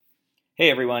Hey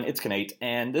everyone, it's Kanate,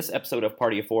 and this episode of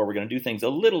Party of Four, we're going to do things a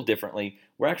little differently.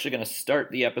 We're actually going to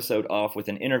start the episode off with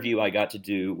an interview I got to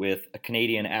do with a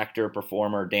Canadian actor,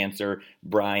 performer, dancer,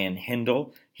 Brian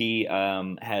Hindle. He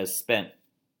has spent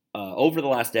over the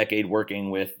last decade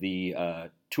working with the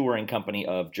touring company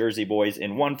of Jersey Boys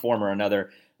in one form or another.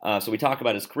 So we talk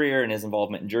about his career and his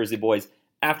involvement in Jersey Boys.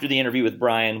 After the interview with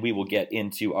Brian, we will get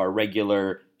into our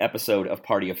regular episode of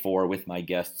Party of Four with my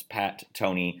guests, Pat,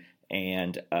 Tony,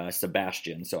 and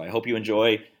Sebastian. So I hope you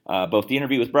enjoy both the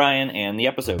interview with Brian and the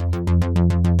episode.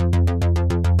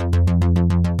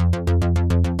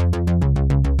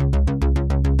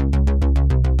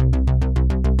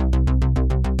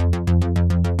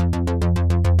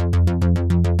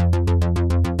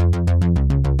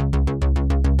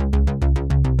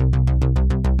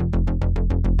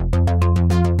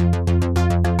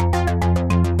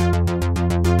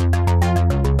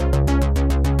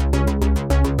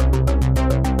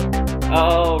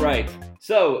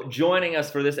 So, joining us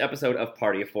for this episode of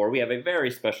Party of Four, we have a very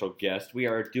special guest. We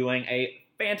are doing a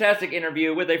fantastic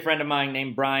interview with a friend of mine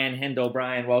named Brian Hindle.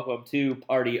 Brian, welcome to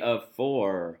Party of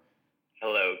Four.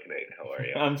 Hello, Nate. How are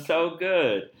you? I'm so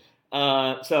good.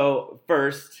 So,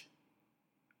 first,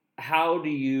 how do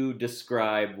you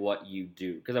describe what you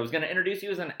do? Because I was going to introduce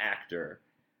you as an actor,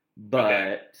 but...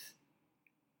 Okay.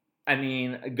 I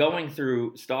mean, going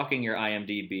through stalking your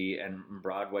IMDb and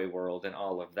Broadway World and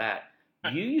all of that,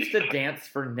 you used to dance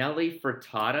for Nelly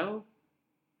Furtado?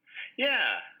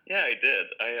 Yeah, I did.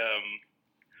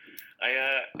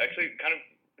 I actually kind of,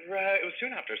 it was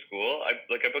soon after school. I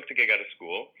booked a gig out of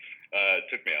school. It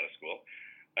took me out of school.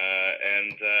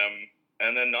 And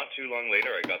then not too long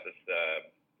later, I got this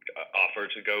offer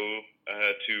to go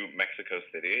to Mexico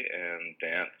City and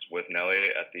dance with Nelly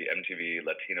at the MTV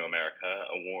Latino America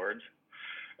Awards.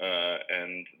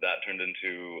 And that turned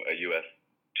into a U.S.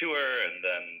 tour, and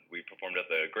then we performed at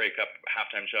the Grey Cup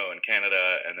halftime show in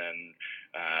Canada, and then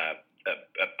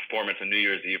a performance, a New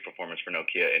Year's Eve performance for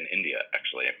Nokia in India,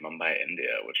 actually, Mumbai,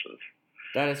 India, which was...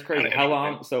 That is crazy. How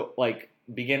long, so like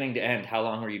beginning to end, how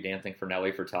long were you dancing for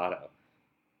Nelly Furtado?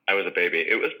 I was a baby.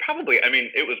 It was probably,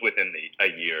 it was within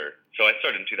a year. So I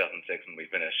started in 2006 and we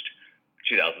finished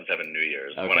 2007 New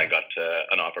Year's when I got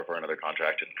an offer for another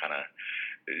contract, and kind of,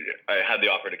 I had the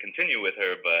offer to continue with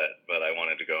her, but I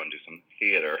wanted to go and do some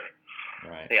theater.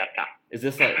 Right. Theater. Is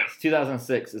this like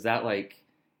 2006? Is that like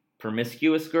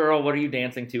Promiscuous Girl? What are you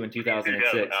dancing to in 2006?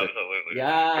 Yes, absolutely.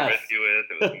 Yes. Promiscuous.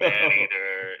 It was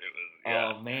Maneater. It was, yeah.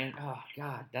 Oh man. Oh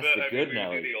God. That's but, the good we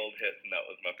Nelly. do the old hits, and that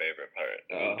was my favorite part.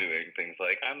 It was doing things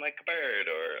like "I'm Like a Bird"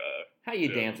 or. How you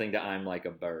dancing to "I'm Like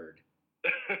a Bird"?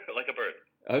 Like a bird.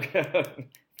 Okay.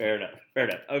 Fair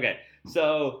enough. Okay.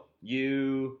 So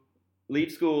you leave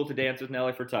school to dance with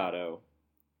Nelly Furtado.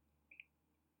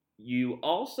 You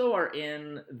also are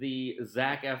in the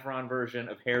Zac Efron version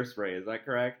of Hairspray, is that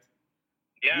correct?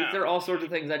 Yeah. These are all sorts of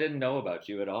things I didn't know about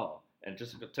you at all, and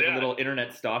just took a little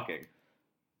internet stalking.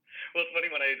 Well, it's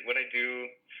funny when I do,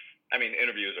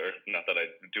 interviews, or not that I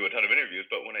do a ton of interviews,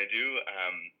 but when I do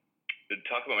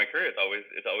talk about my career, it's always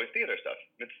theater stuff.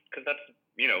 It's because that's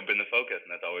been the focus,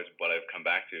 and that's always what I've come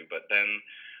back to. But then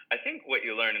I think what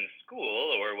you learn in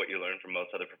school, or what you learn from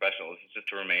most other professionals, is just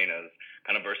to remain as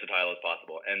kind of versatile as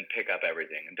possible and pick up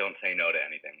everything and don't say no to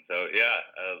anything. So yeah,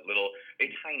 a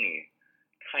tiny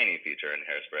feature in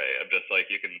Hairspray. I'm just like,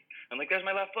 I'm like, there's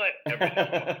my left foot. Every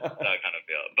single that kind of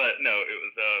feel. But no, it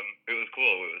was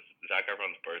cool. It was Zac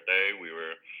Efron's birthday. We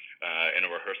were in a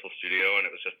rehearsal studio, and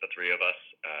it was just the three of us,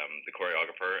 the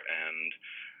choreographer and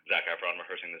Zac Efron,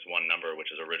 rehearsing this one number, which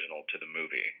is original to the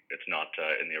movie. It's not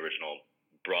in the original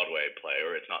Broadway play,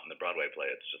 or it's not in the Broadway play.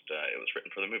 It's just it was written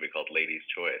for the movie called Lady's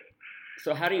Choice.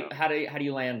 So how do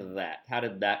you land that? How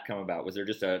did that come about? Was there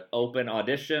just an open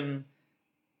audition?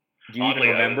 Do you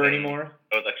even remember anymore?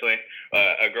 I was actually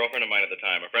a girlfriend of mine at the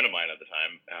time, a friend of mine at the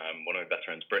time, one of my best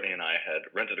friends, Brittany, and I had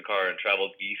rented a car and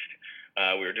traveled east.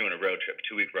 We were doing a road trip,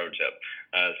 2-week road trip.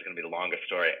 This is going to be the longest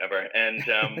story ever. And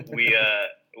we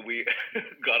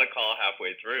got a call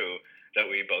halfway through that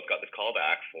we both got this call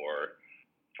back for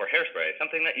Hairspray,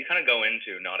 something that you kind of go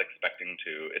into not expecting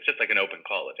to. It's just like an open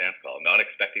call, a dance call, not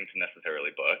expecting to necessarily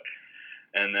book.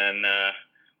 And then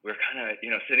we're kind of,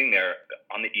 sitting there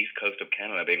on the east coast of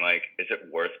Canada being like, is it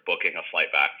worth booking a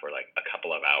flight back for like a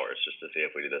couple of hours just to see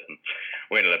if we do this? And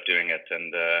we ended up doing it.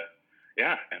 And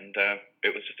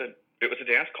it was a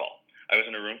dance call. I was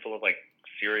in a room full of like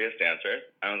serious dancers.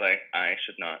 I was like, I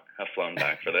should not have flown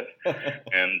back for this.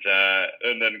 and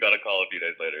then got a call a few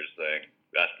days later saying,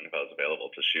 asking if I was available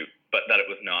to shoot, but that it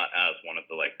was not as one of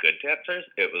the like good dancers.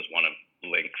 It was one of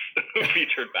Link's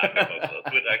featured backup vocals,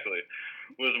 which actually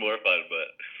was more fun. But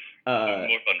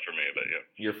More fun for me, but yeah.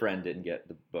 Your friend didn't get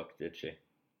the book, did she?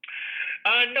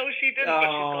 No, she didn't.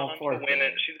 But poor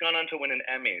thing. she's gone on to win an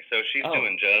Emmy, so she's Oh.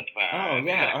 doing just fine. Oh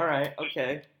yeah, all right,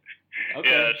 okay.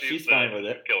 Yeah, she's fine with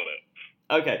it. Killing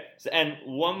it. Okay, so, and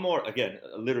one more. Again,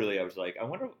 literally, I was like, I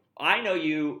wonder. I know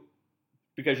you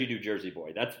because you do Jersey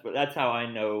Boy. That's how I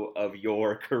know of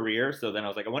your career. So then I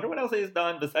was like, I wonder what else he's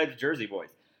done besides Jersey Boys.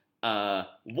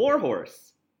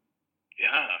 Warhorse.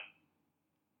 Yeah.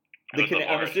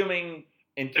 I'm assuming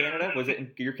in Canada. Was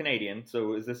it? You're Canadian,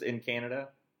 so is this in Canada?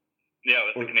 Yeah,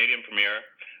 it was the Canadian premiere.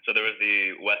 So there was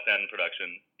the West End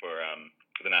production for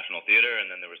the National Theatre, and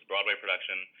then there was the Broadway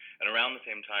production. And around the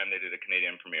same time, they did a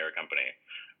Canadian premiere company.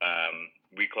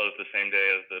 We closed the same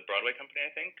day as the Broadway company,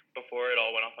 I think, before it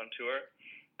all went off on tour.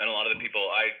 And a lot of the people,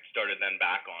 I started then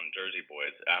back on Jersey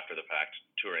Boys after the fact,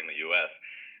 touring the U.S.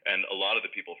 And a lot of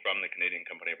the people from the Canadian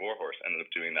company of Warhorse ended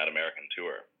up doing that American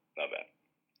tour of it.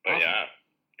 But awesome. Yeah,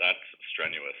 that's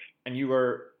strenuous. And you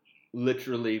were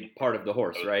literally part of the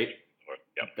horse, right?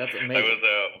 Yep. That's amazing. I was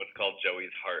what's called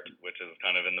Joey's Heart, which is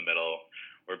kind of in the middle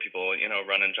where people,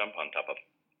 run and jump on top of.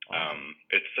 Awesome.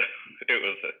 It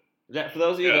was. For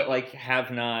those of you that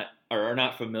have not or are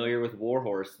not familiar with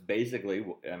Warhorse, basically,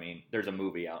 I mean, there's a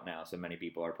movie out now, so many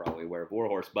people are probably aware of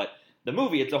Warhorse. But the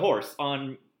movie, it's a horse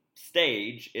on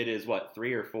stage. It is what,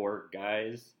 3 or 4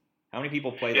 guys? How many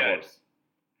people play the horse?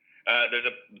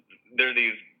 There are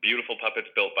these beautiful puppets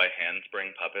built by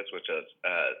Handspring Puppets, which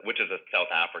is a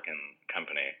South African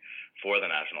company for the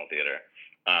National Theatre.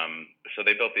 So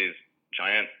they built these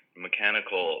giant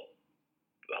mechanical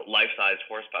life-sized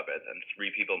horse puppets, and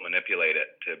 3 people manipulate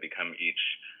it to become each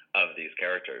of these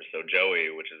characters. So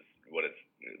Joey, which is what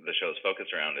the show's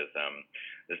focused around, is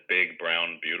this big,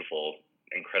 brown, beautiful,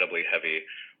 incredibly heavy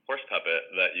horse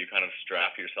puppet that you kind of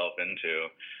strap yourself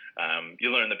into.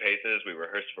 You learn the paces. We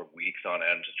rehearsed for weeks on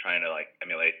end, just trying to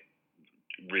emulate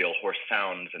real horse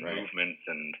sounds and movements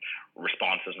and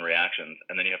responses and reactions.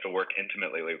 And then you have to work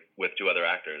intimately with 2 other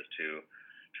actors to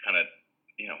kind of,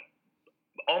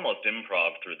 almost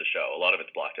improv through the show. A lot of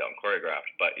it's blocked out and choreographed,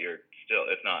 but you're still,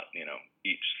 it's not,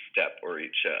 each step or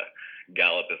each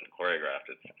gallop isn't choreographed.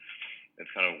 It's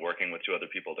kind of working with 2 other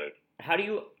people to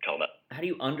tell that. How do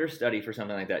you understudy for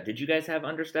something like that? Did you guys have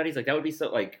understudies? That would be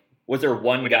so, was there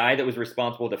one guy that was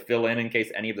responsible to fill in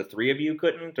case any of the 3 of you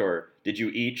couldn't, or did you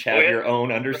each have your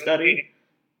own understudy?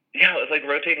 Yeah, it was like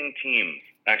rotating teams,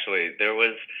 actually. There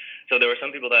were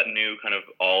some people that knew kind of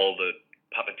all the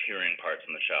puppeteering parts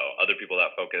in the show. Other people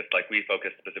that we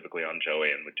focused specifically on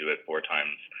Joey and would do it 4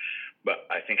 times, but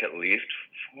I think at least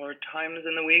 4 times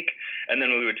in the week. And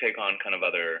then we would take on kind of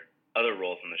other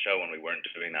roles in the show when we weren't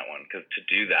doing that one, because to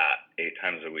do that 8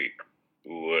 times a week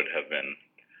would have been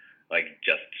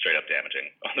just straight up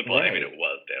damaging on the body. Right. I mean, it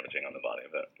was damaging on the body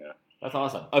of it. Yeah. That's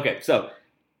awesome. Okay, so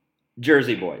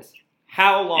Jersey Boys.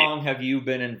 How long have you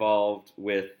been involved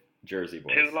with Jersey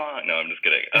Boys? Too long. No, I'm just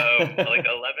kidding. 11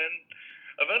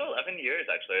 years,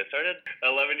 actually. I started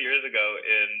 11 years ago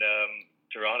in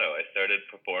Toronto. I started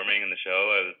performing in the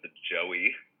show. I was the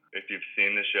Joey, if you've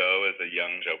seen the show, as a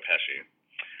young Joe Pesci.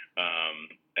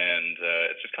 And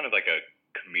it's just kind of like a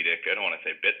comedic, I don't want to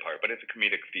say bit part, but it's a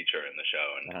comedic feature in the show.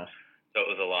 And so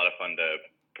it was a lot of fun to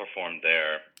perform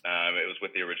there. It was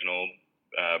with the original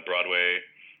Broadway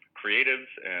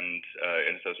creatives and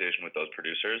in association with those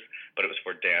producers, but it was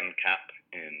for Dan Kapp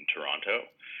in Toronto,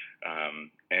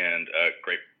 and a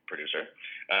great producer.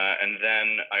 And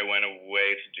then I went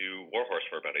away to do Warhorse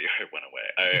for about a year. I went away.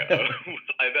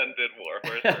 I then did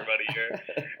Warhorse for about a year.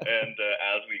 And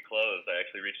as we closed, I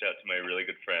actually reached out to my really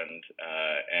good friend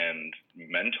and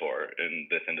mentor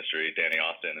in this industry, Danny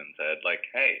Austin, and said,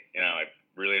 hey, I've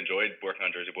really enjoyed working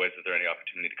on Jersey Boys. Is there any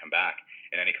opportunity to come back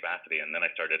in any capacity? And then I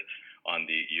started on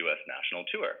the U.S. national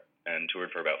tour and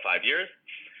toured for about 5 years.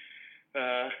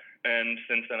 And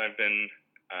since then, I've been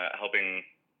helping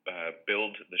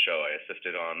build the show. I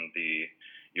assisted on the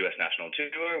U.S. national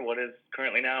tour, what is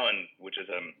currently now, and which is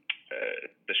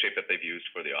the shape that they've used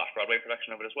for the off-Broadway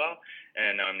production of it as well.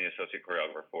 And now I'm the associate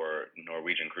choreographer for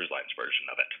Norwegian Cruise Line's version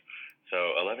of it.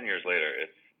 So 11 years later,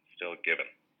 it's still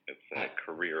given. It's a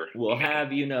career. We'll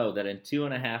have you know that in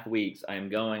 2.5 weeks, I am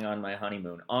going on my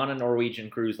honeymoon on a Norwegian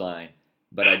cruise line,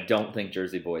 but I don't think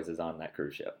Jersey Boys is on that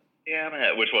cruise ship. Yeah,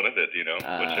 man. Which one is it? Do you know?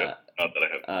 Which ship? Not that I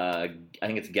have. I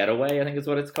think it's Getaway. I think is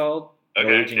what it's called. Okay,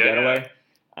 Norwegian Getaway.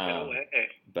 Getaway.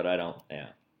 But I don't. Yeah.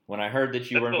 When I heard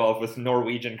that you were involved with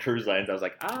Norwegian Cruise Lines, I was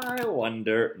like, I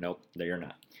wonder. Nope, you're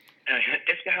not.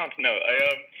 Discount. No,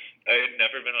 I had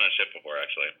never been on a ship before,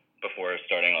 actually, before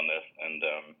starting on this, and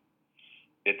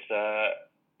it's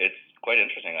quite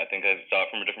interesting. I think I saw it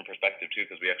from a different perspective too,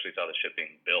 because we actually saw the ship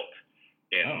being built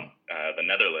in the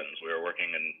Netherlands. We were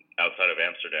working outside of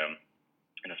Amsterdam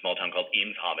in a small town called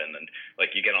Eemshaven, and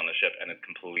like you get on the ship and it's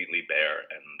completely bare,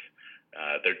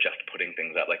 and they're just putting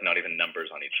things up, like not even numbers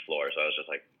on each floor. So I was just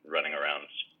like running around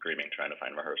screaming, trying to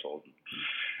find rehearsals.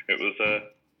 It was an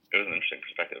interesting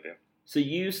perspective, yeah. So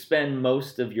you spend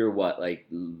most of your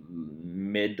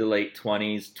mid to late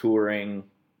 20s touring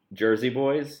Jersey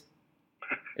Boys?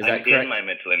 Is that correct? In my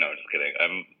mid to late. No, I'm just kidding.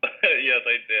 Yes,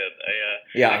 I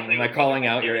did. Am I calling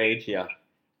out your age? Yeah.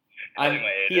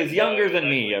 He is younger than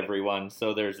me, everyone.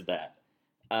 So there's that.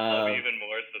 I'll be even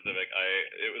more specific.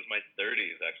 It was my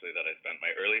 30s actually that I spent.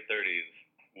 My early 30s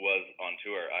was on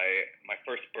tour. My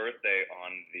first birthday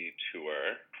on the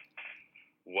tour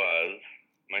was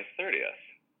my 30th.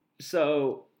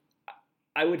 So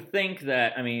I would think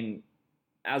that, I mean,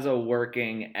 as a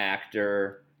working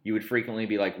actor, you would frequently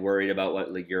be like worried about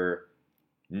what like your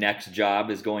next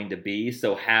job is going to be.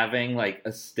 So having like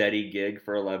a steady gig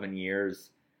for 11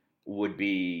 years would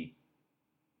be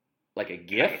like a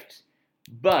gift.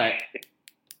 But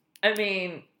I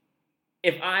mean,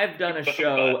 if I've done a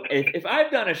show, if I've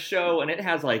done a show and it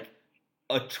has like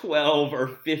a 12 or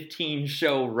 15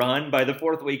 show run, by the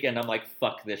fourth weekend, I'm like,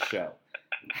 fuck this show.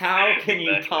 How can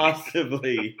you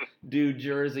possibly do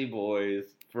Jersey Boys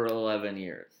for 11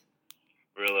 years?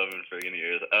 For 11 friggin'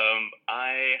 years.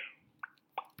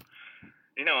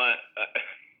 You know what?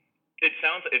 It's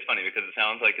funny because it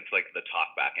sounds like it's like the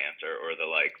talkback answer or the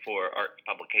like for art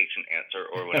publication answer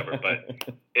or whatever, but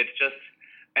it's just,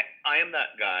 I am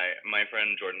that guy. My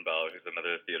friend Jordan Bell, who's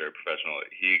another theater professional,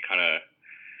 he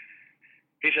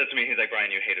says to me, he's like, Brian,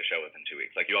 you hate a show within 2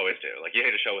 weeks. Like you always do. Like you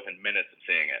hate a show within minutes of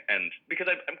seeing it. And because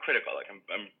I'm critical, like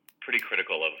I'm pretty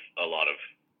critical of a lot of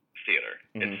theater.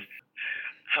 Mm-hmm.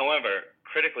 However,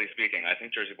 critically speaking, I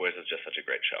think Jersey Boys is just such a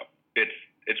great show.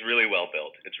 It's really well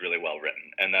built. It's really well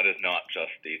written. And that is not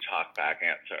just the talk back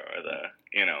answer or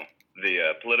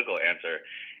the political answer.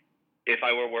 If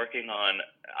I were working on,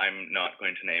 I'm not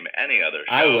going to name any other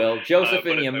show. I will. Joseph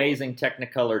in the Amazing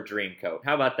Technicolor Dreamcoat.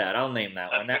 How about that? I'll name that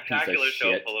one. That piece of shit. A spectacular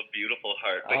show full of beautiful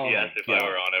heart. But yes, if I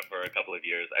were on it for a couple of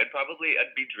years, I'd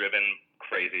be driven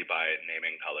crazy by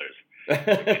naming colors.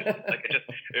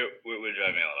 It would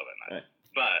drive me a little bit nuts. Right.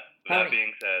 But that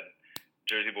being said,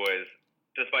 Jersey Boys,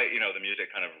 despite the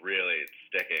music kind of really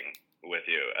sticking with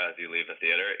you as you leave the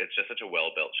theater, it's just such a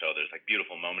well-built show. There's like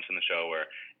beautiful moments in the show where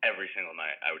every single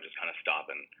night I would just kind of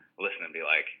stop and listen and be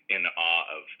like in awe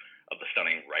of the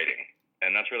stunning writing.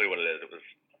 And that's really what it is. It was.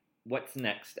 What's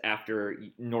next after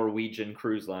Norwegian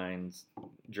Cruise Line's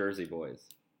Jersey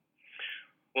Boys?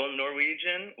 Well,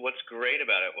 Norwegian, what's great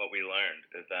about it, what we learned,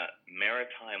 is that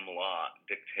maritime law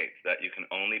dictates that you can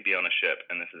only be on a ship,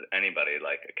 and this is anybody,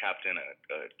 like a captain,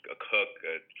 a cook,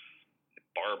 a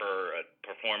barber, a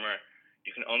performer.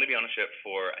 You can only be on a ship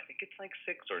for, I think it's like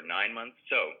 6 or 9 months.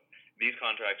 So these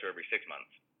contracts are every 6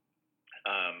 months.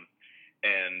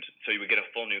 And so you would get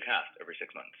a full new cast every 6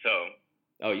 months. So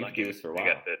you can do this for a while.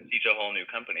 You get to teach a whole new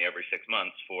company every 6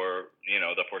 months for,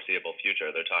 the foreseeable future.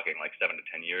 They're talking like 7 to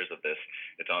 10 years of this.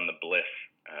 It's on the Bliss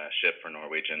ship for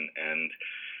Norwegian. And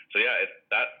so, yeah,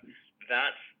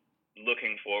 that's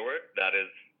looking forward. That is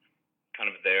kind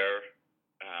of there.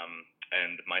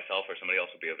 And myself or somebody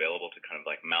else will be available to kind of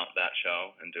like mount that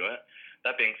show and do it.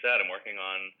 That being said, I'm working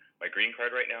on my green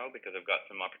card right now because I've got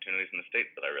some opportunities in the States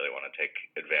that I really want to take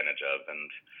advantage of. And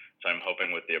so I'm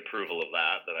hoping with the approval of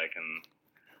that I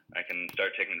can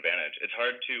start taking advantage. It's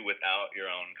hard to, without your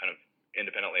own kind of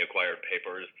independently acquired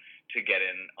papers, to get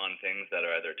in on things that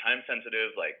are either time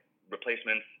sensitive, like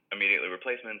immediately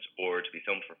replacements, or to be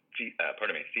seen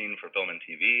for film and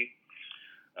TV,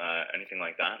 anything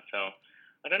like that. So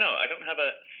I don't know. I don't have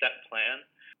a set plan.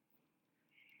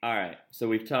 All right. So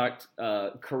we've talked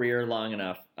career long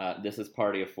enough. This is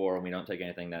Party of Four, and we don't take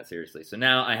anything that seriously. So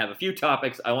now I have a few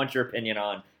topics I want your opinion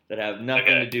on that have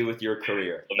nothing to do with your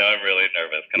career. Well, now I'm really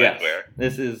nervous. Can I swear?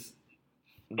 This is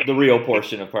the real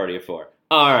portion of Party of Four.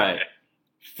 All right.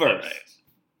 First,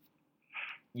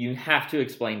 you have to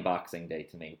explain Boxing Day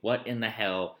to me. What in the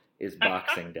hell is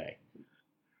Boxing Day?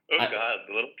 Oh, God,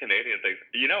 the little Canadian things.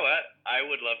 You know what? I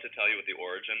would love to tell you what the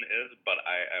origin is, but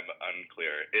I am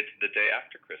unclear. It's the day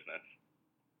after Christmas.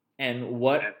 And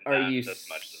what are you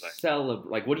celebrating?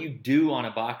 Like, what do you do on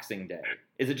a Boxing Day?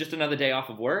 Is it just another day off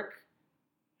of work?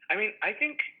 I mean, I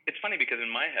think it's funny because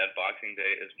in my head, Boxing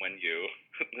Day is when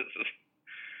this is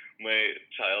my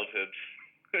childhood.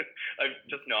 I've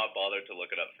just not bothered to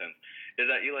look it up since.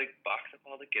 Is that you like box up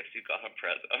all the gifts you got on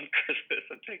Christmas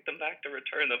and take them back to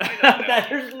return them?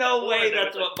 There's no way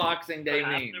that's what Boxing Day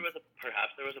means.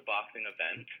 Perhaps there was a boxing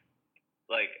event,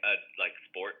 like a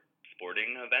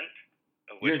sporting event.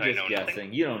 You're just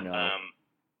guessing. You don't know.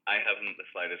 I haven't the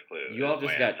slightest clue. You all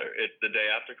just got. Answer. It's the day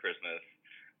after Christmas,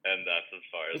 and that's as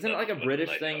far as. Isn't it like a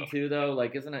British thing too, though?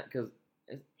 Like, isn't it? Because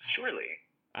surely.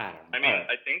 I don't know. I mean,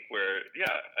 I think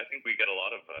I think we get a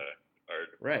lot of our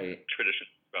traditions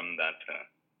from that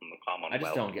from the Commonwealth. I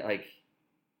just don't get, like,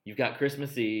 you've got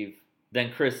Christmas Eve,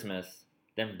 then Christmas,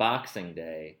 then Boxing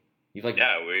Day.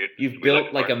 You've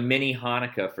built like a mini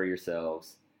Hanukkah for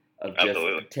yourselves of just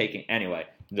taking. Anyway,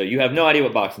 no, you have no idea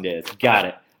what Boxing Day is. Got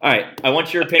it. All right, I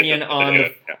want your opinion on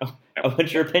the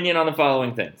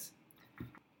following things.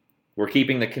 We're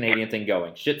keeping the Canadian thing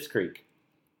going. Schitt's Creek.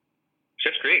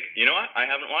 Schitt's Creek. You know what? I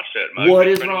haven't watched it. What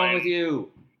is wrong with you?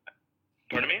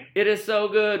 Pardon me? It is so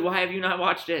good. Why have you not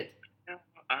watched it? No,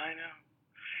 I know.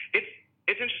 It's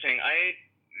interesting. I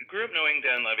grew up knowing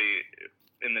Dan Levy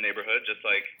in the neighborhood, just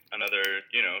like another,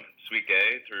 sweet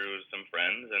gay through some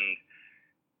friends, and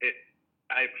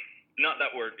not that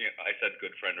we're, I said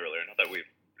good friend earlier, not that we've,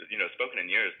 spoken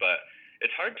in years, but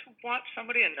it's hard to watch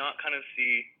somebody and not kind of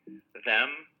see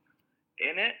them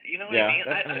in it, you know what I mean?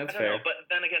 I don't know, but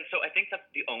then again, so I think that's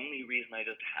the only reason I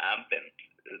just haven't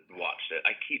watched it.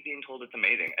 I keep being told it's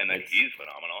amazing, and that he's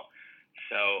phenomenal.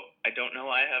 So I don't know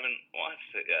why I haven't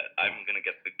watched it yet. I'm gonna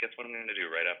guess what I'm gonna do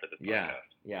right after this podcast.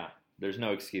 Yeah. There's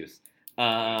no excuse.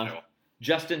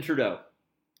 Justin Trudeau.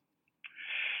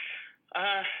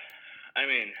 I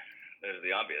mean, there's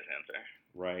the obvious answer.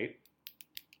 Right.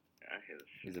 Yeah,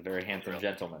 he's a very handsome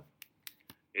gentleman.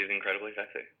 He's incredibly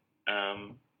sexy.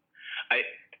 I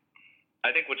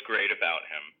think what's great about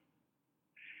him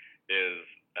is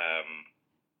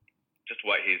just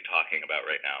what he's talking about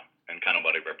right now and kind of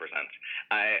what he represents.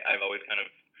 I've always kind of,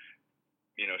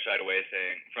 shied away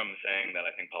from saying that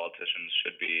I think politicians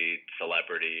should be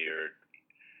celebrity or,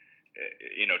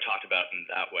 talked about in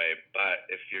that way. But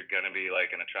if you're going to be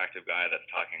like an attractive guy that's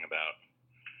talking about,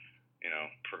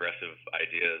 progressive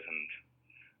ideas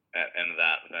and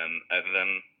that, then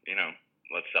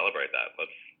let's celebrate that.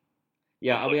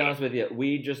 I'll be honest with you.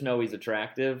 We just know he's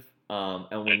attractive,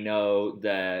 and we know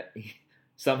that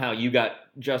somehow you got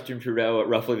Justin Trudeau at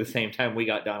roughly the same time we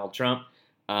got Donald Trump,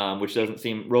 which doesn't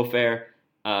seem real fair.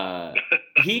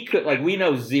 He could, we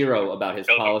know zero about his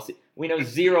policy. We know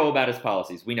zero about his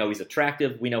policies. We know he's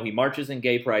attractive. We know he marches in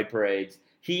gay pride parades.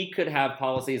 He could have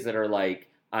policies that are like,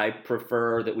 I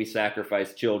prefer that we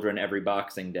sacrifice children every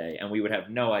Boxing Day, and we would have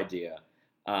no idea.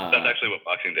 That's actually what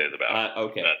Boxing Day is about.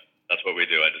 Okay. That's what we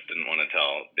do. I just didn't want to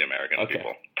tell the American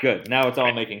people. Good. Now it's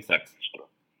all making sense.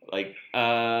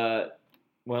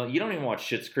 Well, you don't even watch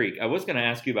Schitt's Creek. I was going to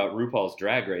ask you about RuPaul's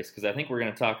Drag Race, because I think we're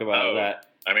going to talk about that.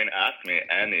 I mean, ask me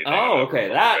anything. Oh, okay.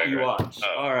 That you watch.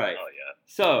 All right. Oh, yeah.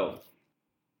 So,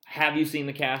 have you seen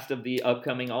the cast of the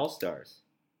upcoming All-Stars?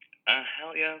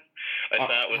 Hell yeah. I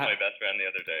sat with my best friend the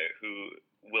other day, who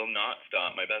will not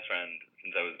stop. My best friend,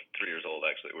 since I was 3 years old,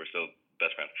 actually, we're still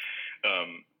best friends.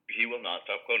 He will not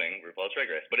stop quoting RuPaul's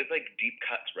Drag Race, but it's like deep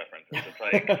cuts references. It's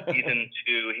like season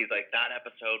 2. He's like, that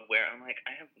episode where I'm like,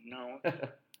 I have no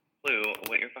clue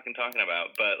what you're fucking talking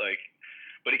about, but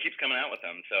he keeps coming out with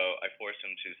them. So I forced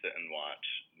him to sit and watch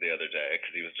the other day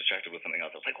because he was distracted with something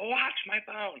else. I was like, watch my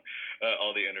phone.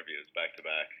 All the interviews back to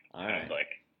back. All right.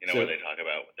 Where they talk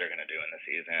about what they're gonna do in the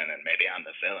season, and maybe I'm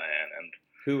the villain. And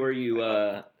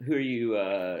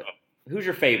who's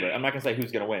your favorite? I'm not gonna say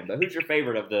who's gonna win, but who's your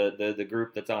favorite of the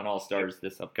group that's on All Stars,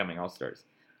 this upcoming All Stars?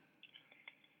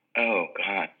 Oh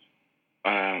God.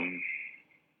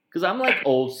 Because I'm like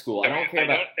old school. I don't care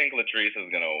about. I don't think Latrice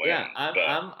is gonna win. Yeah,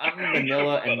 I'm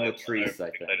Manila and Latrice. I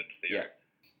think.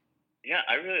 Yeah,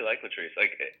 I really like Latrice.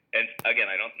 And again,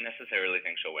 I don't necessarily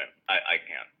think she'll win. I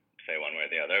can't say one way or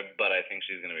the other, but I think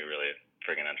she's gonna be really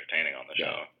friggin' entertaining on the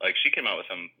show. She came out with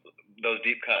those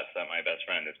deep cuts that my best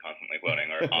friend is constantly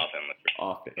quoting are often.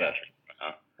 Often. Yeah.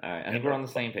 All right, I think we're on the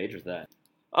same page with that.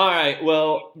 All right,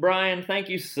 well, Brian, thank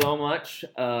you so much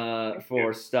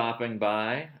for stopping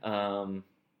by. Come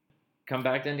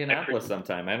back to Indianapolis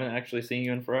sometime. I haven't actually seen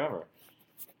you in forever.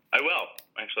 I will.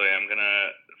 Actually, I'm going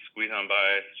to squeeze on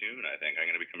by soon, I think. I'm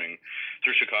going to be coming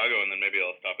through Chicago, and then maybe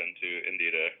I'll stop into Indy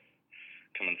to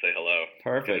come and say hello.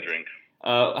 Perfect. Get a drink.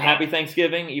 Happy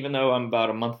Thanksgiving, even though I'm about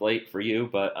a month late for you.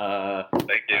 But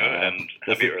thank you, and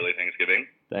happy early Thanksgiving.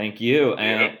 Thank you,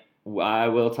 and I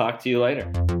will talk to you later.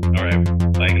 All right.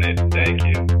 Bye, Nate. Thank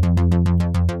you.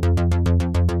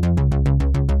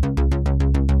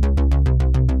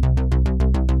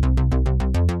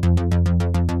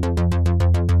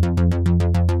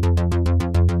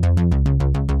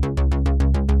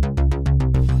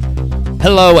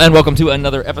 Hello and welcome to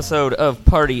another episode of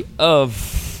Party of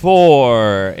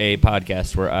 4, a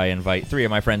podcast where I invite 3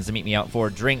 of my friends to meet me out for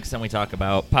drinks, and we talk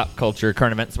about pop culture,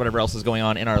 current events, whatever else is going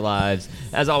on in our lives.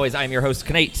 As always, I'm your host,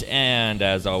 Knate, and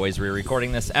as always, we're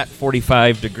recording this at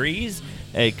 45 Degrees,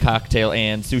 a cocktail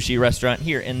and sushi restaurant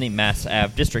here in the Mass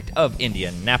Ave district of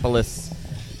Indianapolis.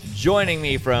 Joining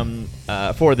me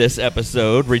for this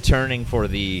episode, returning for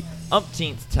the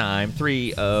umpteenth time,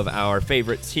 3 of our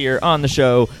favorites here on the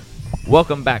show.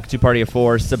 Welcome back to Party of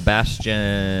 4,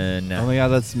 Sebastian. Oh my god,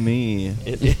 that's me.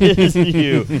 It is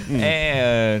you.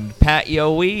 And Pat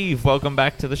Yo Weave, welcome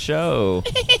back to the show.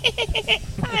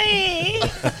 Hi.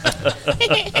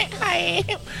 Hi.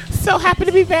 So happy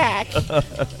to be back.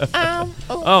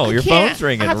 Your phone's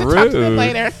ringing. I'll have to Rude. talk to them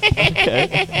later.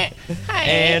 Okay. Hi.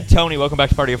 And Tony, welcome back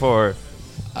to Party of 4.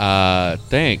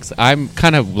 Thanks. I'm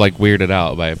kind of like weirded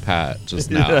out by Pat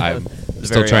just now. I'm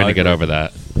still trying to get over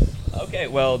that. Okay,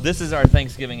 well, this is our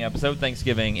Thanksgiving episode.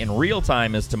 Thanksgiving in real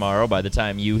time is tomorrow. By the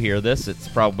time you hear this, it's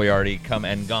probably already come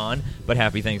and gone. But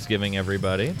happy Thanksgiving,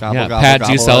 everybody. Gobble, Yeah, gobble, Pat,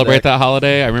 do you gobble celebrate it. that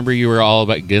holiday? I remember you were all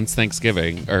against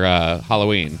Thanksgiving or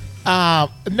Halloween.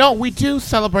 No, we do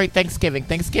celebrate Thanksgiving.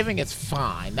 Thanksgiving is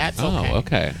fine. That's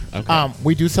okay. Oh, okay.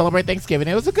 We do celebrate Thanksgiving.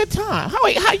 It was a good time. How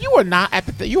you were not at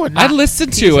the? You were not. I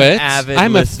listened He's to an it. avid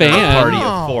I'm a listener of fan. Party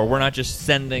Oh. of 4. We're not just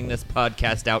sending this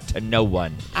podcast out to no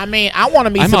one. I mean, I want to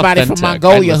meet I'm somebody from authentic.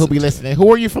 Mongolia I who be listen listening.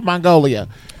 Who are you from Mongolia?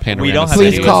 Panorama We don't have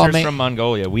Please any call listeners me. from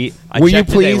Mongolia. I Will checked you today.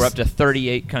 please? We're up to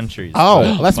 38 countries. Oh,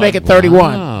 but let's make it Mongolia-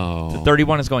 31. Wow.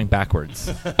 31 is going backwards.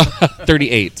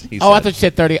 38. He Oh, I said. thought you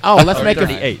said 30. Oh, let's make it.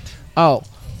 38. Oh,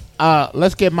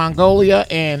 let's get Mongolia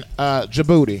and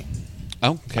Djibouti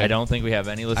Okay. I don't think we have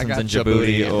any I listens got in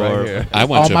Djibouti right or here. I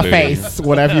want on my Djibouti. face.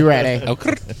 Whatever you're ready. Oh,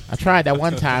 I tried that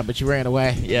one time, but you ran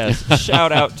away. Yes.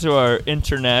 Shout out to our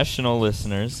international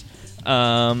listeners.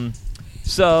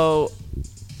 So,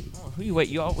 who you wait?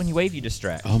 When you wave, you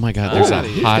distract. oh my God, there's Ooh, a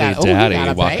you hottie got- you daddy got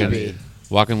a baby.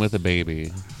 walking with a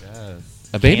baby. Yes.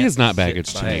 A baby Can't is not sit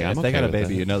baggage to by me. it. I'm If okay they got a with baby,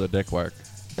 that. you know the dick work.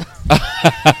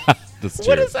 That's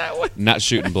What true. is that? What? Not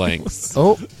shooting blanks.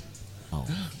 Oh,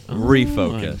 Refocus.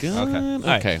 Oh my God. Okay. All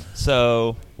right. Okay.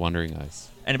 So, Wandering eyes.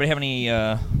 anybody have any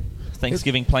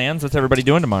Thanksgiving plans? What's everybody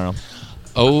doing tomorrow?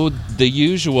 Oh, the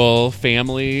usual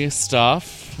family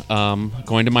stuff.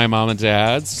 Going to my mom and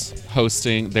dad's.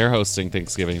 They're hosting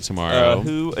Thanksgiving tomorrow.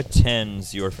 Who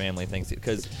attends your family Thanksgiving?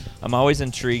 Because I'm always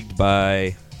intrigued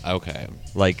by, Okay.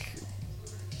 like,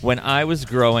 when I was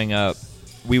growing up,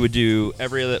 we would do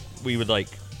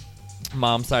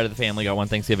mom's side of the family got one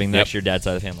Thanksgiving, next year dad's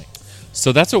side of the family.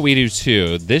 So that's what we do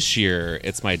too. This year,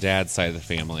 it's my dad's side of the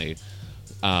family.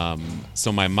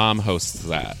 So my mom hosts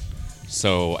that.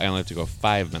 So I only have to go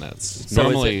 5 minutes. So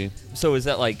Normally, is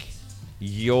that like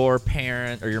your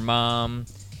parent or your mom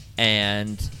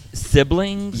and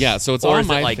siblings? Yeah, so it's or all is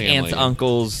my it like family. aunts,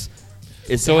 uncles?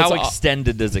 So How it's all-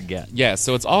 extended does it get? yeah,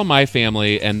 so it's all my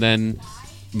family. And then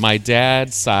my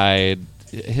dad's side,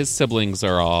 his siblings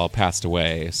are all passed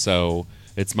away. So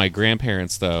it's my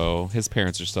grandparents, though. His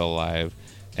parents are still alive.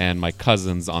 And my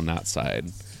cousins on that side.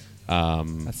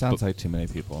 That sounds like too many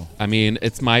people. I mean,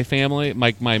 it's my family.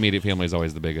 My immediate family is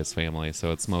always the biggest family,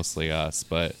 so it's mostly us.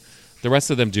 But the rest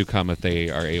of them do come if they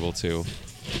are able to.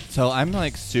 So I'm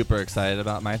like super excited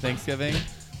about my Thanksgiving.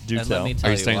 Do and tell. Let me Are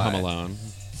tell you staying why. home alone?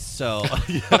 So,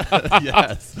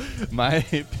 yes, my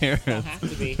parents. have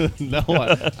to be. No,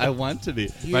 I want to be.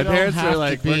 you My don't parents have were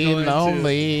like, to "We're be going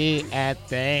lonely at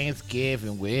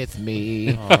Thanksgiving with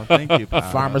me. To... Oh, thank you,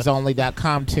 Pat.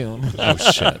 FarmersOnly.com tune. Oh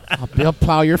shit! They'll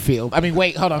plow your field. I mean,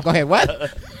 wait, hold on. Go ahead.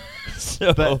 What?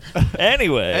 So,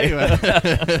 anyway. Anyway, thank you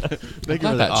I for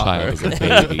thought the that child was offer.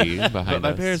 a baby But behind my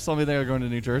us. parents told me they were going to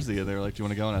New Jersey, and they were like, "Do you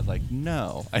want to go?" And I was like,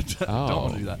 "No, I don't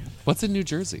want to do that." What's in New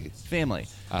Jersey? Family.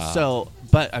 Ah. So,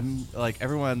 but I'm like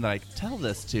everyone that I tell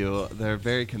this to, they're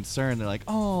very concerned. They're like,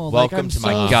 "Oh, like, Welcome I'm to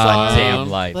my so goddamn sorry.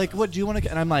 life. Like, what do you want to?"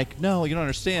 And I'm like, "No, you don't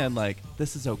understand. Like,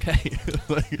 this is okay."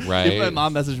 Like, Right. even my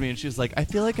mom messaged me, and she was like, "I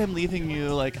feel like I'm leaving you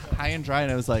like high and dry,"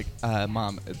 and I was like,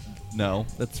 "Mom, no,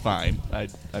 that's fine. I'm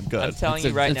good." I'm telling It's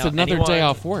you right it's now, another anyone day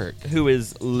off work. who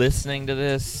is listening to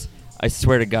this, I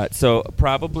swear to God. So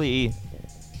probably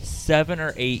 7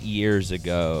 or 8 years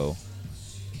ago,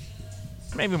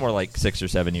 maybe more like 6 or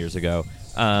 7 years ago,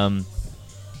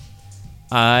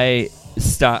 I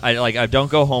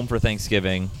don't go home for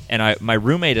Thanksgiving, and my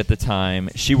roommate at the time,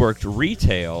 she worked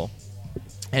retail.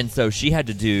 And so she had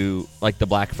to do like the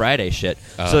Black Friday shit.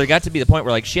 So it got to be the point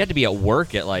where like she had to be at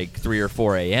work at like 3 or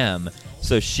 4 a.m.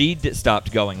 So she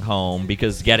stopped going home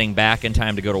because getting back in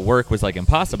time to go to work was like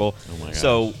impossible. Oh my God.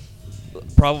 So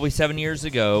probably 7 years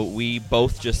ago, we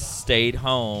both just stayed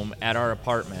home at our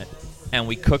apartment and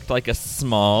we cooked like a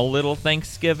small little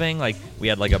Thanksgiving. Like we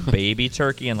had like a baby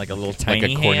turkey and like a little tiny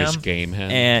like a Cornish ham. game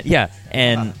hen.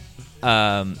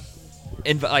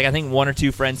 And like I think one or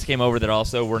two friends came over that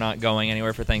also were not going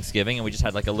anywhere for Thanksgiving, and we just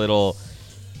had like a little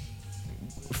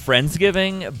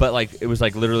Friendsgiving, but like it was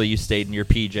like literally you stayed in your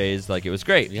PJs, like it was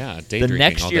great. Yeah, day the drinking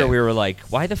next all year day. we were like,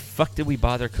 why the fuck did we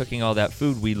bother cooking all that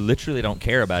food? We literally don't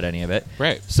care about any of it.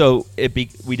 Right. So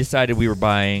we decided we were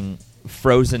buying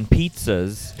frozen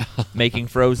pizzas, making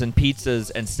frozen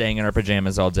pizzas and staying in our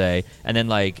pajamas all day. And then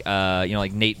like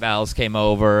like Nate Valls came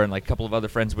over and like a couple of other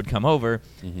friends would come over.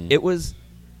 Mm-hmm. It was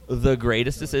the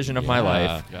greatest decision of my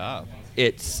life. Yeah.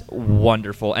 It's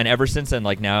wonderful, and ever since then,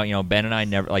 like now, Ben and I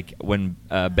never like when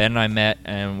Ben and I met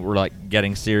and we're like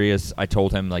getting serious. I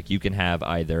told him like you can have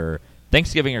either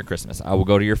Thanksgiving or Christmas. I will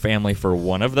go to your family for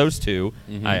one of those two.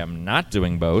 Mm-hmm. I am not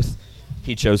doing both.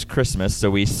 He chose Christmas,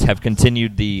 so we have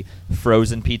continued the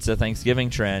frozen pizza Thanksgiving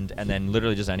trend, and then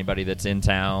literally just anybody that's in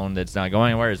town that's not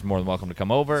going anywhere is more than welcome to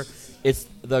come over. It's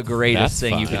the greatest That's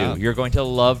thing you fun. can do. You're going to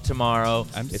love tomorrow.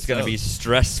 I'm It's going to be stoked.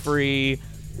 stress-free.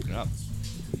 Yeah.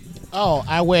 Oh,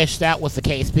 I wish that was the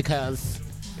case because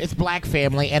it's black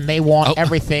family and they want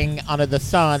everything under the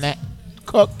sun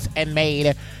cooked and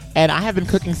made. And I have been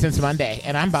cooking since Monday,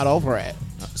 and I'm about over it.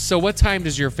 So what time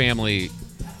does your family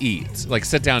eat? Like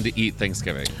sit down to eat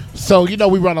Thanksgiving? So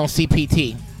we run on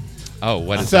CPT. Oh,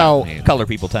 what does So- that mean? Color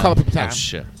people time. Color people Oh time.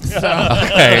 shit. So,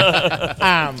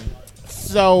 Okay.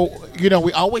 so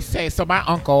we always say. So my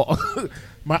uncle,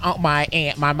 my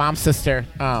aunt, my mom's sister,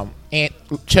 Aunt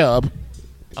Chubb,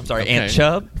 I'm sorry, Okay. Aunt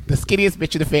Chubb? the skinniest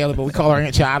bitch in the family, but we call her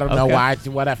Aunt Chubb. I don't know Okay. why,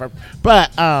 whatever.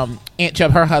 But Aunt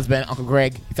Chubb, her husband, Uncle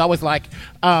Greg, he's always like,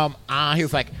 he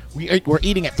was like, we're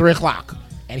eating at 3:00,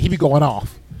 and he be going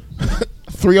off.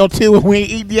 3:02 and we ain't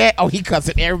eaten yet. Oh, he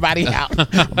cussing everybody out.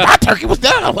 My turkey was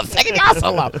done. What's taking y'all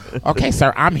so long? Okay,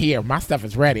 sir, I'm here. My stuff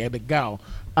is ready to go.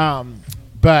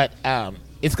 But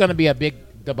it's going to be a big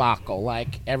debacle.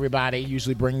 Like everybody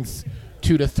usually brings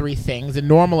 2 to 3 things, and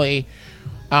normally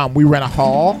we rent a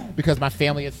hall because my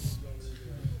family is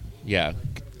Yeah.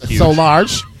 so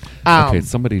large. Okay,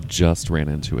 somebody just ran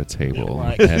into a table,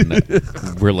 Right.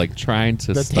 and we're like trying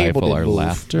to The table stifle didn't our move.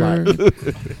 laughter.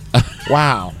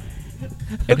 Wow,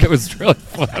 And it was really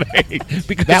funny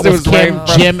because that it was was Kim, right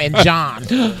from- Jim, and John.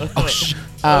 Okay.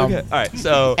 All right,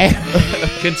 so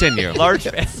Continue. large.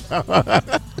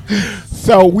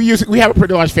 So we have a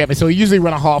pretty large family, so we usually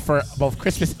run a hall for both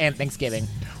Christmas and Thanksgiving.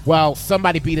 Well,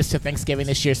 somebody beat us to Thanksgiving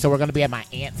this year, so we're going to be at my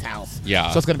aunt's house. Yeah.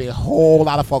 So it's going to be a whole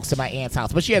lot of folks at my aunt's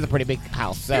house, but she has a pretty big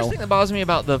house. Here's the So thing that bothers me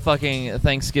about the fucking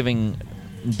Thanksgiving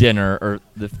dinner or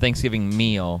the Thanksgiving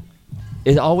meal.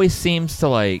 It always seems to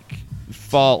like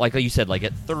fall, like you said, like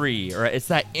at 3, or it's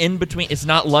that in between. It's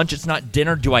not lunch. It's not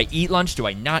dinner. Do I eat lunch? Do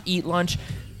I not eat lunch?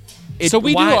 So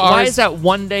we do why ours- is that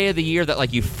one day of the year that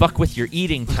like you fuck with your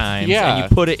eating times Yeah. and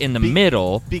you put it in the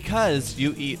middle? Because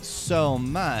you eat so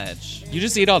much You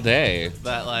just eat all day.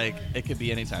 that like it could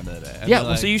be any time of the day. I Yeah, mean,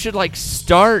 like, so you should like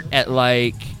start at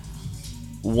like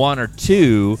 1 or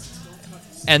 2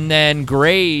 and then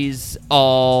graze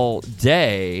all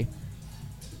day.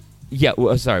 Yeah,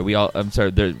 well, sorry. I'm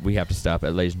sorry. We have to stop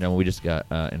it, ladies and gentlemen. We just got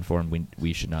informed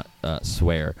we should not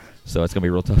swear, so it's gonna be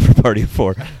real tough for Party of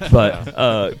 4.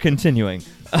 But continuing,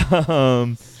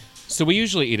 So we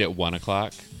usually eat at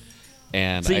 1:00,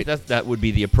 and see, that would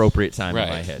be the appropriate time in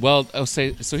my right. head. Well,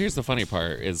 so here's the funny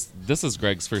part: is this is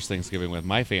Greg's first Thanksgiving with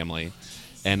my family,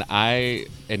 and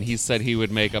he said he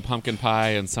would make a pumpkin pie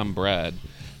and some bread.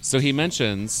 So he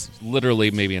mentions literally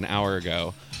maybe an hour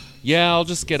ago, yeah, I'll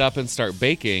just get up and start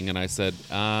baking. And I said,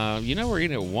 we're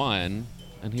eating at 1,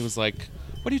 and he was like,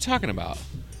 what are you talking about?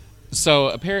 So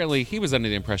apparently he was under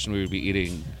the impression we would be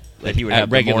eating that he would at have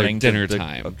the regular morning to dinner the-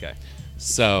 time. Okay.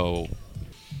 So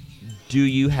Do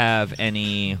you have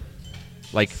any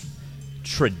like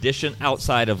tradition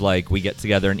outside of like we get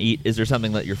together and eat? Is there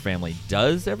something that your family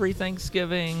does every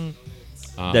Thanksgiving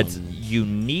that's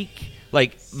unique?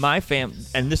 Like my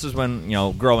and this is when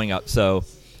growing up. So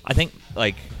I think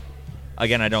like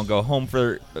again I don't go home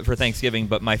for Thanksgiving,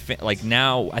 but my like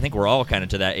now I think we're all kind of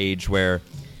to that age where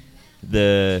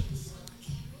the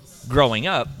growing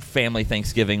up family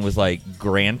Thanksgiving was like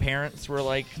grandparents were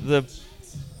like the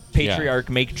patriarch,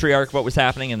 matriarch of what was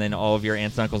happening, and then all of your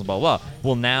aunts and uncles, blah, blah, blah.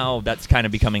 Well, now that's kind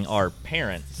of becoming our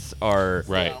parents are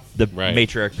the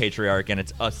matriarch, patriarch, and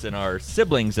it's us and our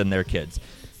siblings and their kids.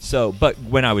 So, but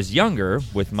when I was younger,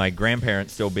 with my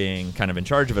grandparents still being kind of in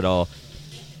charge of it all,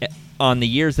 on the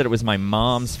years that it was my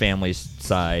mom's family's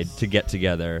side to get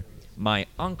together, my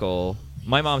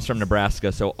mom's from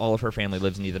Nebraska, so all of her family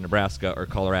lives in either Nebraska or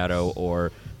Colorado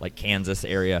or like Kansas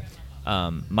area.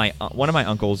 one of my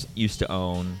uncles used to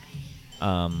own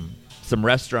some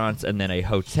restaurants and then a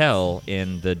hotel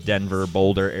in the Denver,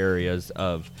 Boulder areas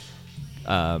of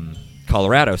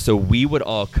Colorado. So we would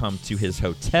all come to his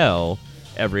hotel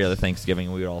every other Thanksgiving,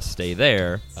 and we would all stay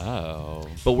there. Oh.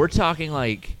 But we're talking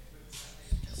like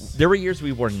there were years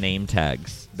we wore name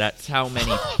tags. That's how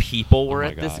many people were Oh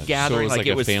my at this God. gathering. So it was like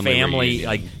it a was family reunion.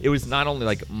 Like it was not only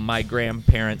like my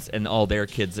grandparents and all their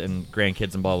kids and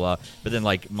grandkids and blah blah, blah, but then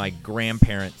like my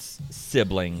grandparents'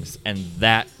 siblings and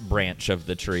that branch of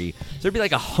the tree. So there'd be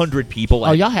like 100 people. Oh,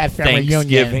 at y'all had family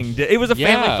Thanksgiving reunion. Day. It was a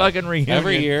family Yeah. fucking reunion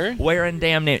Every year? Wearing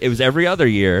damn name. It was every other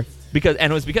year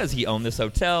it was because he owned this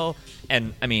hotel,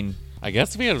 and I mean. I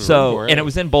guess we had room So, for and it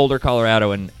was in Boulder,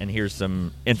 Colorado, and here's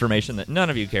some information that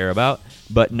none of you care about,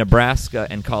 but Nebraska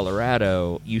and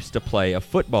Colorado used to play a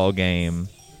football game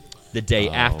the day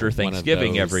after one of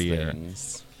Thanksgiving those every year.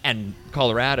 things. And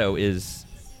Colorado is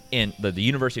in the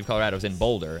University of Colorado is in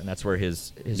Boulder, and that's where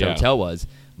his Yeah. hotel was.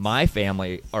 My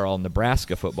family are all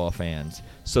Nebraska football fans,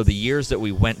 so the years that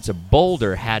we went to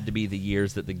Boulder had to be the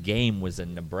years that the game was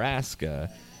in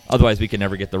Nebraska. Otherwise, we could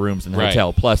never get the rooms in the Right.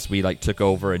 hotel. Plus, we took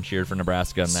over and cheered for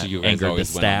Nebraska, and So that you guys angered the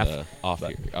always went on staff. the off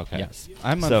year. Okay. Yes,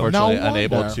 I'm So- unfortunately No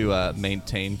unable wonder. to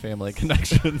maintain family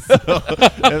connections. So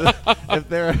if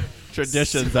there are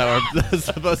traditions that were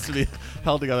supposed to be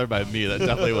held together by me, that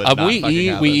definitely would not We fucking eat,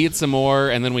 happen. we eat some more,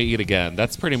 and then we eat again.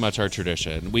 That's pretty much our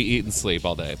tradition. We eat and sleep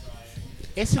all day.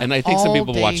 It's an And I think some people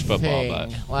all-day watch football, thing.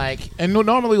 but- like, and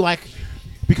normally, like,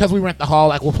 because we rent the hall,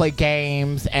 like, we'll play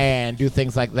games and do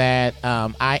things like that.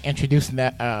 I introduced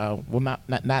not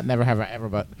never have I ever,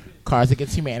 but Cards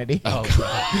Against Humanity.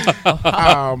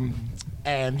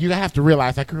 And you have to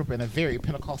realize I grew up in a very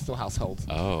Pentecostal household.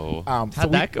 Oh.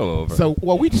 How'd that go over? So,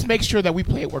 well, we just make sure that we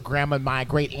play it where grandma and my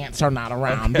great aunts are not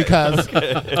around because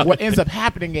what ends up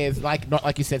happening is like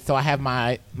you said. So I have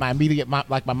my immediate mom,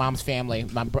 like my mom's family,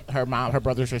 her mom, her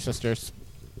brothers, her sisters,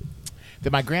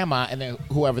 then my grandma, and then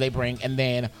whoever they bring, and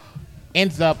then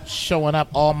ends up showing up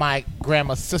all my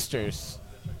grandma's sisters,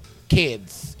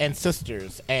 kids and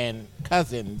sisters and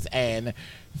cousins, and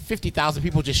 50,000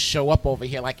 people just show up over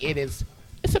here. Like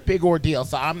it's a big ordeal.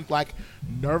 So I'm like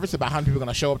nervous about how many people are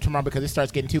going to show up tomorrow because it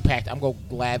starts getting too packed. I'm going to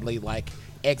gladly like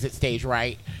exit stage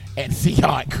right and see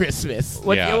y'all at Christmas.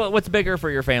 Yeah. What's bigger for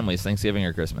your families, Thanksgiving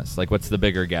or Christmas? Like, what's the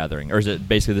bigger gathering? Or is it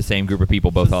basically the same group of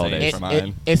people both It's the same. holidays? For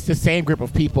mine. It's the same group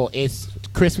of people. It's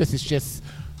Christmas is just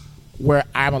where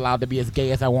I'm allowed to be as gay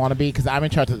as I want to be because I'm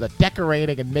in charge of the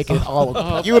decorating and making it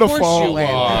all beautiful course you and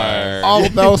are. all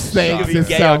of those You things. can be And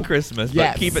gay so- on Christmas,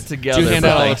 yes. but keep it Do together you hand for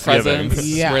out all the Thanksgiving. presents?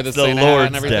 Yeah. Wear the The Saint hat Lord's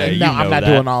and everything? Day. No, You I'm know not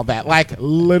that. doing all that. Like,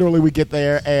 literally, we get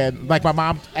there, and like my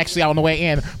mom, actually, on the way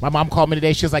in, my mom called me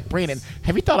today. She was like, "Brandon,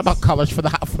 have you thought about colors for the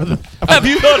Have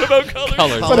you thought about colors?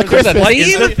 Colors. for the Is that Christmas?" What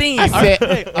is the theme?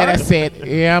 I said,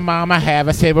 "Yeah, Mom, I have."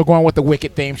 I said, "We're going with the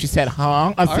Wicked theme." She said,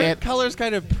 "Huh?" I Aren't said, colors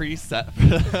kind of preset?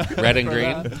 Red and for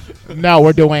green? that? "No,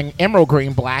 we're doing emerald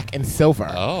green, black, and silver."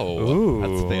 Oh.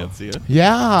 That's fancy.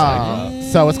 Yeah.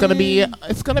 So it's gonna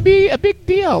be a big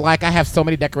deal. Like I have so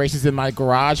many decorations in my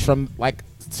garage from like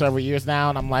several years now,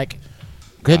 and I'm like,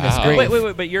 goodness Wow. gracious.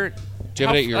 Wait, but you're Do you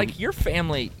have it at your- like your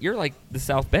family. You're like the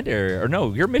South Bend area, or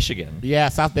no? You're Michigan. Yeah,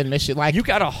 South Bend, Michigan. Like You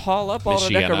got to haul up all the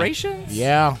Michiana. decorations.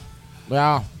 yeah.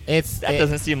 Well, That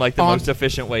doesn't seem like the on- most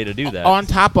efficient way to do that. on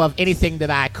top of anything that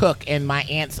I cook, and my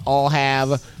aunts all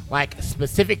have like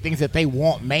specific things that they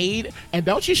want made, and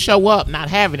don't you show up not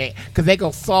having it because they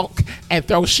go sulk and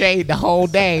throw shade the whole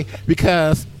day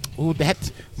because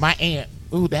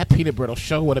that peanut brittle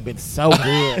show would have been so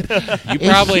good. You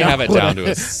probably have it down to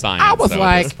a science. I was though,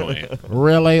 like, at this point.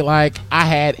 really? Like I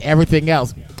had everything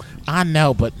else. I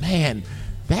know, but man,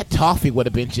 that toffee would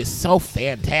have been just so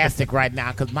fantastic right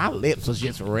now because my lips was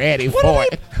just ready for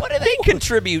it. What do they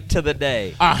contribute to the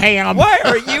day? A ham. Why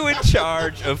are you in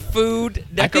charge of food, I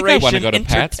think decoration, I want to go to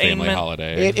Pat's family entertainment?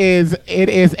 holiday. It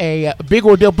is a big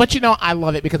ordeal, but you know I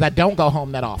love it because I don't go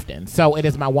home that often. So it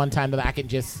is my one time that I can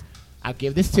just I'll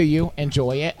give this to you,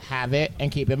 enjoy it, have it,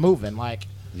 and keep it moving. Like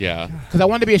Yeah. because I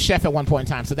wanted to be a chef at one point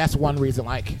in time, so that's one reason.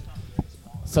 Like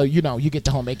so you know you get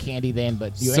to homemade candy then,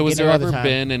 but you So ain't has getting there it all the ever time.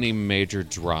 been any major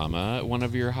drama at one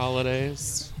of your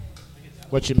holidays?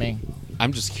 What you mean?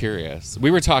 I'm just curious.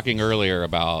 We were talking earlier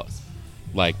about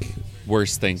like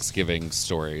worst Thanksgiving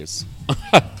stories,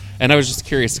 and I was just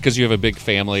curious because you have a big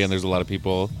family and there's a lot of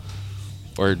people.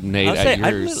 Or Nate I'll at say,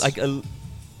 yours.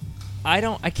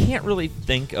 I can't really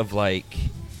think of like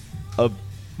a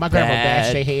My grandma bad-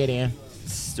 bashed their head in.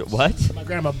 What? My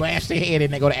grandma bashed their head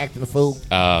in. They go to acting the fool.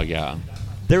 Oh yeah.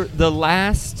 The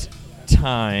last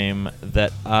time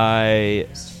that I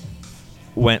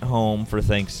went home for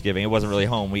Thanksgiving. It wasn't really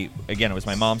home. It was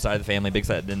my mom's side of the family, big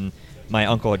side. Then my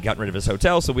uncle had gotten rid of his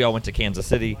hotel, so we all went to Kansas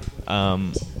City.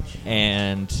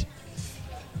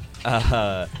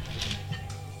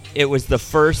 It was the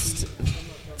first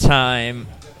time.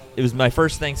 It was my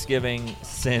first Thanksgiving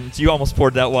since you almost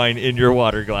poured that wine in your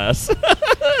water glass.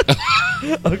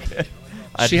 Okay.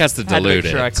 She has to dilute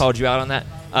make sure it. I called you out on that.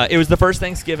 It was the first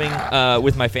Thanksgiving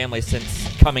with my family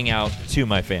since coming out to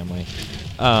my family.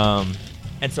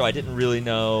 And so I didn't really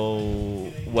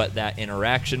know what that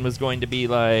interaction was going to be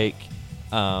like.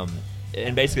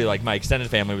 And basically, like, my extended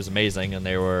family was amazing, and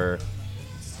they were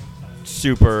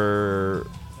super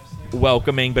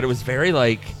welcoming, but it was very,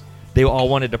 like, they all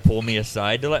wanted to pull me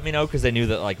aside to let me know because they knew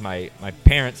that, like, my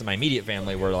parents and my immediate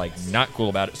family were, like, not cool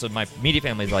about it. So my immediate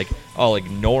family's, like, all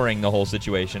ignoring the whole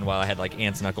situation while I had, like,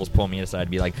 aunts and uncles pull me aside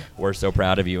and be like, we're so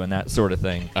proud of you and that sort of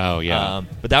thing. Oh, yeah.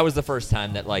 But that was the first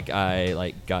time that, like, I,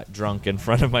 like, got drunk in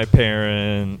front of my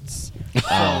parents.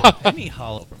 Any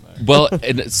hollow from there. Well,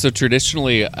 and so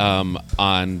traditionally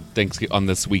on Thanksgiving, on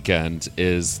this weekend,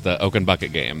 is the Oak and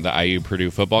Bucket game, the IU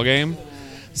Purdue football game.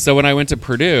 So when I went to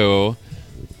Purdue,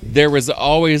 there was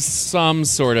always some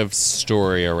sort of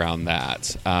story around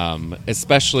that,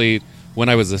 especially when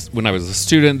I was a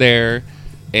student there,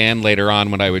 and later on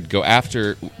when I would go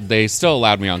after. They still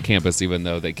allowed me on campus even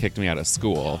though they kicked me out of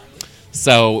school.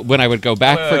 So when I would go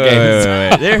back for games,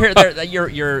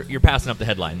 You're passing up the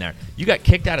headline there. You got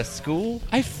kicked out of school?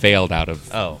 I failed out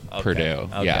of Okay. Purdue.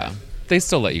 Okay. Yeah, they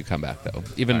still let you come back though,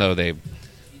 even though they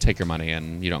take your money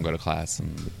and you don't go to class.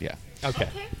 And yeah. Okay.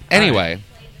 Anyway,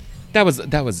 that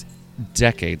was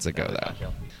decades ago though.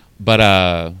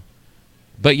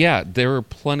 But yeah, there were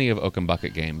plenty of Oak and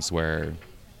Bucket games where,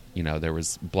 there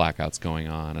was blackouts going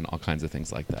on and all kinds of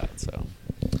things like that. So.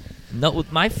 No,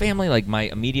 with my family, like my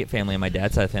immediate family and my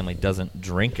dad's side of the family doesn't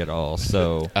drink at all,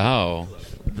 so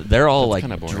they're all That's like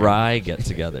kinda boring. dry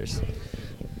get-togethers.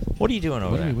 What are you doing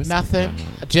over there? Nothing.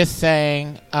 Just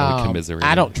saying. commiserating.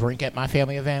 I don't drink at my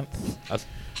family events.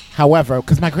 However,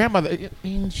 because my grandmother,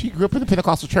 she grew up in the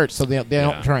Pentecostal church, so they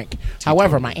don't drink.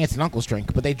 However, my aunts and uncles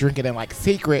drink, but they drink it in like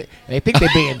secret, and they think they're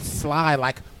being sly,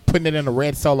 like putting it in a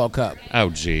red Solo cup. Oh,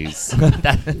 jeez.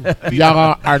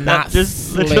 Y'all are not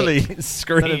just slick. literally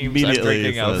screams immediately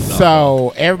drinking out.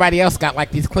 So everybody else got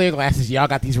like these clear glasses. Y'all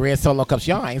got these red Solo cups.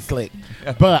 Y'all ain't slick.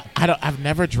 But I've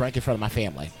never drank in front of my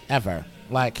family ever.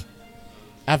 Like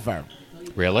ever.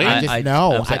 Really?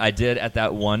 I did at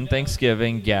that one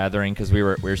Thanksgiving gathering because we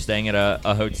were staying at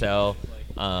a hotel,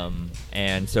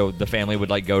 and so the family would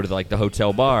like go to the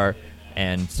hotel bar.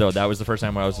 And so that was the first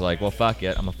time where I was like, well, fuck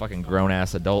it. I'm a fucking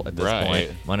grown-ass adult at this point.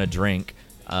 I'm going to drink.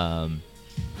 And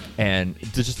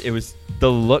it was the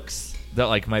looks that,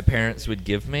 like, my parents would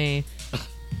give me,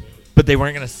 but they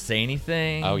weren't going to say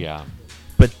anything. Oh, yeah.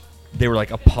 But they were,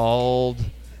 like, appalled.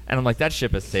 And I'm like, that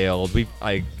ship has sailed.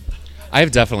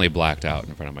 I've definitely blacked out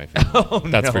in front of my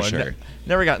family. That's for sure.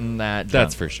 Never gotten that drunk.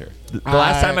 That's for sure. The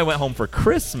last time I went home for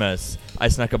Christmas, I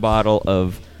snuck a bottle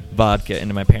of vodka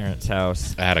into my parents'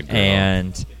 house. Atta girl.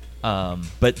 And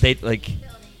but they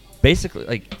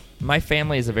basically my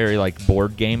family is a very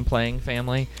board game playing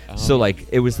family. So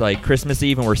it was Christmas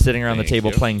Eve and we're sitting around the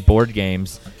table playing board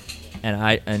games,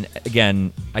 and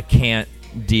again I can't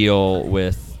deal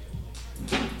with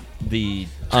the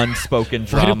unspoken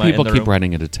drama. Why do people in the keep room.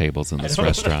 running into tables in this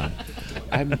restaurant?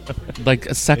 I'm like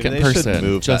a second Maybe they should person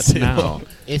move just that table. now.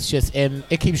 It's just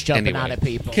it keeps jumping Anyway, out at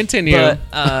people. Continue.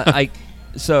 But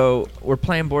so we're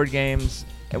playing board games.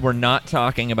 And we're not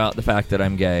talking about the fact that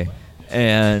I'm gay,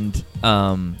 and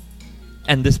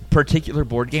this particular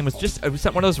board game was it was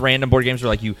one of those random board games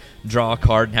where you draw a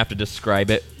card and have to describe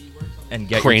it and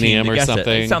get Cranium your team to or guess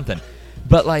something. it. Something.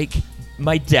 But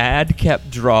my dad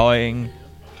kept drawing.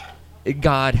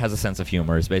 God has a sense of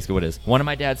humor is basically what it is. One of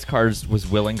my dad's cards was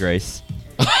Will and Grace,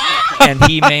 and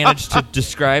he managed to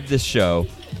describe this show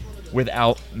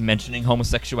without mentioning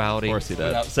homosexuality. Of course he did.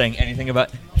 Without saying anything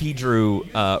about. He drew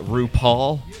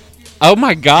RuPaul. Oh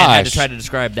my And gosh! had to try to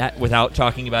describe that without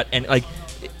talking about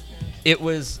it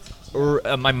was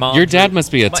my mom. Your dad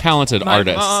must be a talented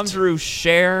artist. My mom drew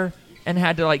Cher and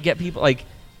had to get people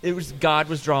it was God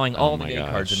was drawing all the my gay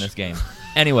gosh. cards in this game.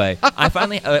 Anyway, I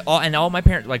finally all my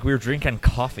parents we were drinking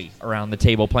coffee around the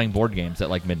table playing board games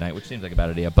at midnight, which seems like a bad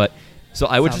idea. But so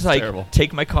I would Sounds just terrible.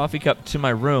 take my coffee cup to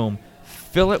my room,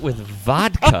 fill it with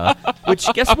vodka, which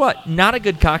guess what? Not a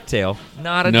good cocktail,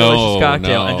 not a delicious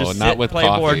cocktail, and just not sit, with play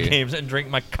board coffee. games and drink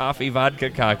my coffee vodka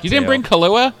cocktail. You didn't bring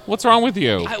Kahlua? What's wrong with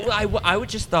you? I would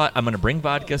just thought I'm going to bring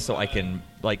vodka so I can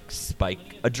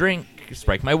spike a drink,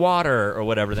 spike my water or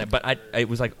whatever. But it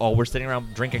was we're sitting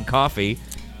around drinking coffee,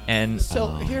 And So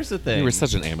here's the thing. You were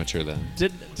such an amateur then.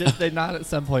 Did they not at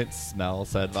some point smell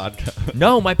said vodka?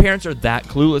 no, my parents are that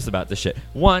clueless about this shit.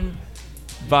 One,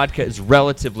 vodka is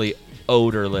relatively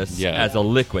odorless Yeah. as a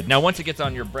liquid. Now, once it gets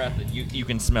on your breath, you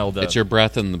can smell the. It's your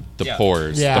breath and the Yeah.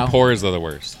 pores. Yeah. The pores are the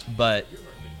worst. But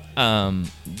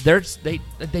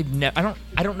they've never.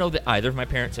 I don't know that either of my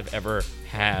parents have ever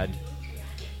had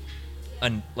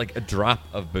a drop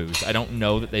of booze. I don't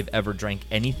know that they've ever drank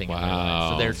anything in their life. Wow,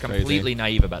 So they're that's completely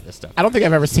naive about this stuff. I don't think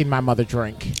I've ever seen my mother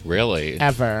drink. Really?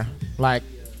 Ever. Like,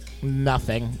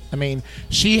 nothing. I mean,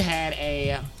 she had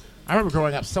I remember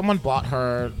growing up, someone bought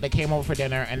her, they came over for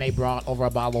dinner, and they brought over a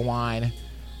bottle of wine.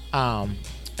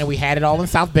 And we had it all in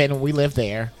South Bend when we lived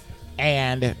there.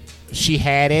 And she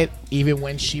had it even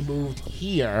when she moved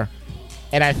here.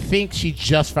 And I think she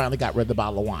just finally got rid of the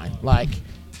bottle of wine. Like,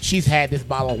 she's had this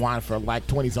bottle of wine for like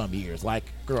 20-some years. Like,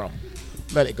 girl,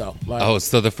 let it go. Like, Oh,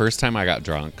 so the first time I got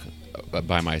drunk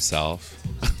by myself.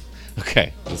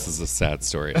 Okay, this is a sad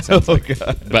story. It sounds like,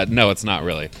 but no, it's not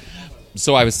really.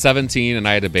 So I was 17 and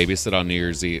I had to babysit on New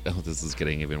Year's Eve. Oh, this is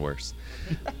getting even worse.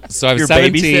 So I was You're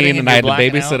 17 babysitting and I had to you're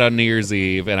blacking babysit out? on New Year's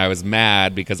Eve, and I was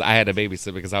mad because I had to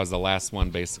babysit because I was the last one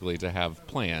basically to have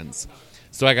plans.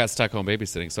 So I got stuck home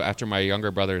babysitting. So after my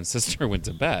younger brother and sister went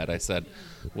to bed, I said,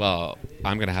 well,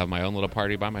 I'm going to have my own little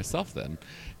party by myself then.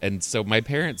 And so my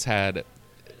parents had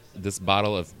this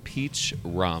bottle of peach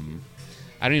rum.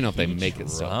 I don't even know if they make it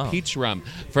still. rum. Peach rum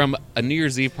from a New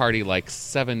Year's Eve party like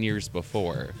 7 years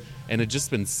before. And it had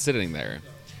just been sitting there.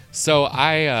 So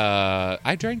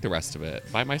I drank the rest of it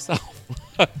by myself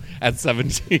at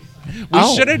 17.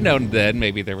 We should have known then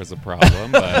maybe there was a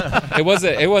problem, but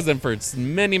it wasn't for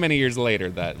many years later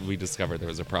that we discovered there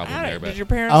was a problem there. But Did your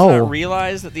parents Oh. not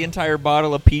realize that the entire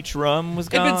bottle of peach rum was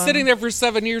gone? it'd been sitting there for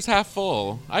 7 years half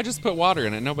full. I just put water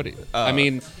in it. Nobody. I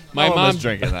mean, my No one was mom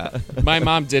drinking that. My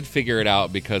mom did figure it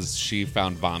out because she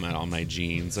found vomit on my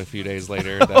jeans a few days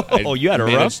later. That Oh, you had a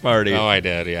rough party. Oh, I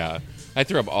did. Yeah, I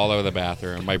threw up all over the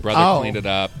bathroom. My brother Oh. cleaned it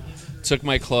up, took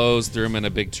my clothes, threw them in a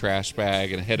big trash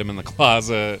bag, and hid them in the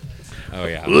closet. Oh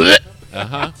yeah.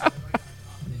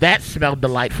 that smelled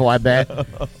delightful, I bet.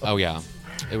 Oh yeah.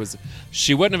 It was.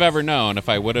 She wouldn't have ever known if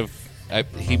I would have.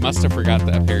 He must have forgot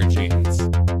that pair of jeans.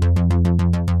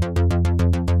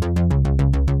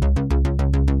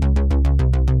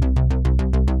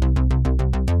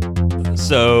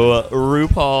 So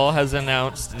RuPaul has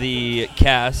announced the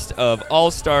cast of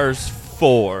All Stars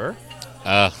 4.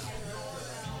 Ugh.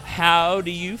 How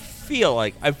do you feel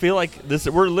like? I feel like this.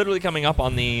 We're literally coming up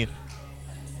on the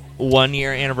 1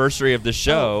 year anniversary of the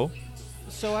show.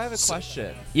 So I have a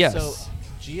question. Yes. So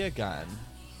Gia Gunn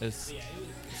is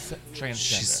transgender.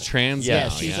 She's trans. Yeah, now,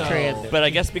 she's yeah. trans. But I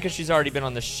guess because she's already been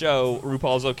on the show,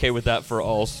 RuPaul's okay with that for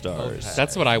All Stars. Okay.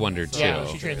 That's what I wondered too. Yeah,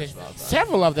 she transitioned.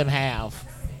 Several of them have.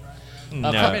 No.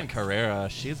 Carmen Carrera,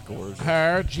 she's gorgeous.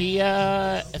 Her,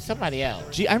 Gia, and somebody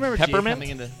else. I remember Peppermint? Gia coming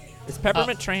into. Is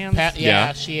Peppermint trans? Yeah,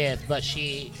 Yeah. she is, but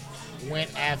she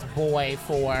went as boy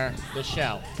for the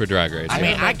show. For Drag Race. I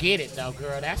yeah. mean, I get it though,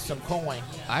 girl. That's some coin.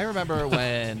 I remember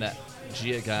when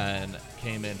Gia Gunn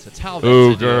came into television.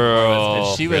 Ooh, to do a performance, girl.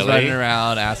 and she was Really? running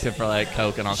around asking for like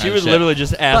Coke and all She kinds was of shit. literally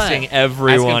just asking But-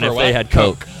 everyone asking if for they what? had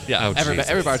Coke. Yeah, Oh, every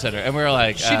Jesus. bartender, and we were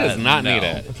like, She does not no. need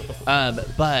it.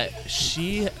 But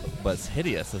she was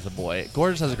hideous as a boy,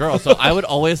 gorgeous as a girl. So I would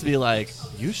always be like,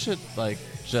 you should like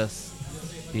just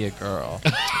be a girl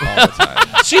all the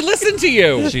time. She listened to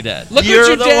you. She did. Look You're what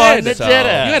you the did. one that So- did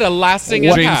it. You had a lasting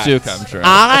Dreams impact. do come true.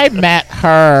 I met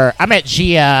her. I met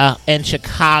Gia in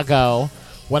Chicago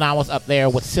when I was up there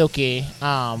with Silky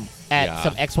at Yeah.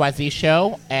 some XYZ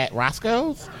show at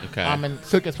Roscoe's. Okay. And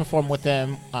Silky's performed with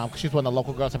them. 'Cause she's one of the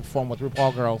local girls that performed with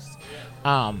RuPaul girls.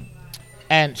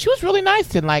 And she was really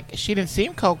nice and like she didn't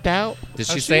seem coked out. Did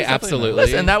Oh, she she say was definitely absolutely?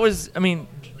 Listen, that was, I mean,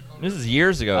 this is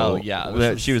years ago. Oh, yeah, this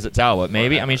that was she was at Talbot.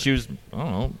 Maybe, I mean, she was, I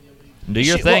don't know, do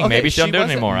your thing. Well, okay, Maybe she don't do it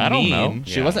wasn't anymore. I don't know. mean.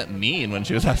 She Yeah. wasn't mean when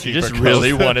she was asking She just for Coke.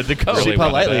 really wanted the Coke. She Really wanted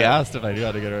politely that. asked if I knew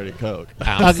how to get her to Coke.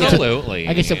 Absolutely.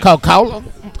 I get some Coca-Cola.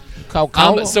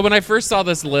 Coca-Cola. So when I first saw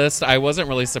this list, I wasn't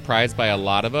really surprised by a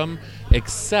lot of them,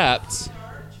 except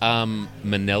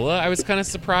Manila. I was kind of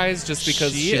surprised just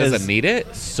because She she doesn't is- need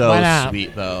it. So Why not?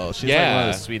 sweet though. She's Yeah. like one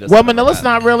of the sweetest. well, I've ever Manila's met.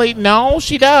 not really. No,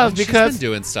 she does She's because been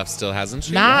doing stuff still, hasn't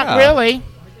she? not Yeah. really.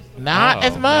 Not Oh,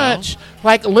 as no? much.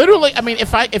 Like literally, I mean,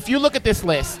 if you look at this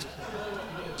list,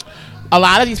 a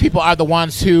lot of these people are the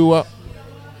ones who.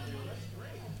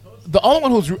 The only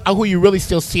one who you really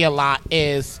still see a lot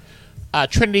is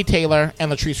Trinity Taylor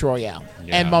and Latrice Royale.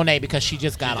 Yeah. And Monet because she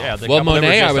just got Yeah, off. the Well, couple that were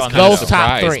Monet, just I was on kind of Those top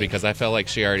surprised three. because I felt like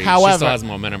she However- still has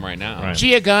momentum right now. Right.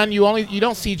 Gia Gunn, you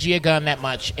don't see Gia Gunn that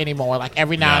much anymore. Like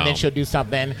every now and No. then she'll do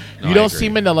something. No, You I don't agree. see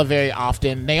Manila very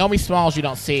often. Naomi Smalls you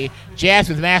don't see.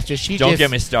 Jasmine Masters, Don't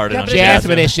get me started on Jasmine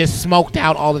Jasmine. is just smoked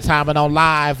out all the time and on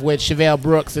live with Chevelle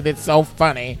Brooks, and it's so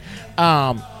funny.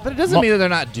 But it doesn't Mo- mean that they're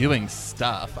not doing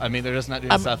stuff. I mean, they're just not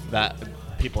doing stuff that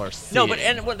people are seeing.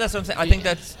 No, but that's what I'm saying. I think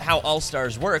that's how All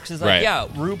Stars works. Is like, Right. yeah,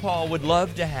 RuPaul would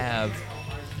love to have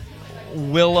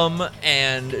Willem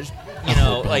and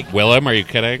like. Willem, are you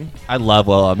kidding? I love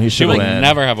Willem. He She should would win.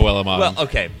 never have a Willem on. Well,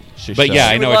 okay. She But should. yeah,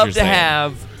 I She know would what love you're to saying.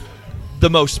 have the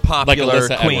most popular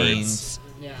Alyssa queens,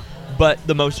 but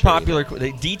the most popular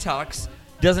the Detox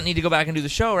doesn't need to go back and do the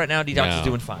show right now. Detox No. is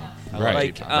doing fine. Right.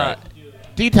 Like, Right.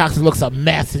 Detox looks a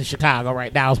mess in Chicago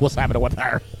right now. Is what's happening with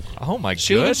her. oh my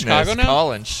She lives in goodness, Chicago now?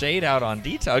 calling shade out on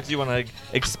Detox. You want to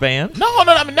expand? No.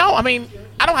 I mean,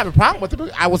 I don't have a problem with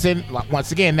it. I was in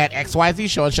once again that XYZ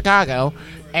show in Chicago,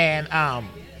 and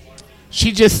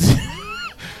she just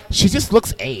she just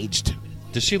looks aged.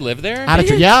 Does she live there?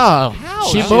 Yeah, How?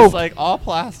 she She's moved. like all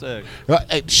plastic.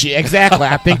 She exactly.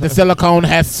 I think the silicone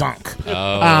has sunk.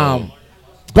 Oh.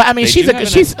 But I mean, They she's do have an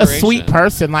she's a sweet expiration.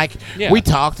 person. Like Yeah. we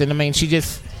talked, and I mean, she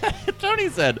just Tony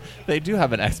said they do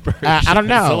have an expiration. I don't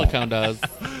know. Silicone does.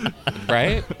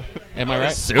 Right? Am I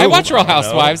right? assume. I watch Real I don't know.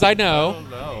 Housewives. I know.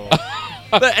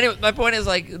 But anyway, my point is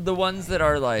like the ones that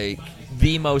are like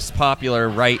the most popular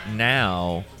right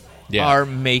now Yeah. are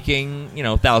making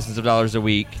thousands of dollars a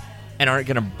week and aren't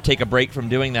going to take a break from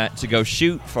doing that to go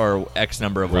shoot for X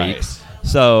number of Right. weeks.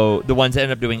 So the ones that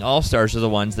end up doing All Stars are the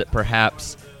ones that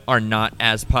perhaps are not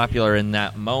as popular in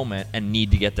that moment and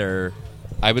need to get their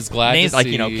I was glad names, to like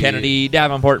see Kennedy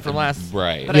Davenport from last.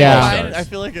 Right. But Yeah. I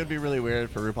feel like it'd be really weird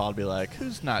for RuPaul to be like,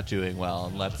 "Who's not doing well?"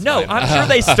 And let's No, find I'm out. sure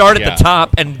they start at Yeah. the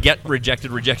top and get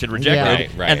rejected, Yeah. Right,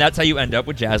 right. and that's how you end up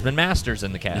with Jasmine Masters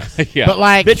in the cast. yeah. But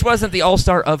like, Bitch wasn't the All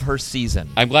Star of her season.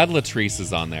 I'm glad Latrice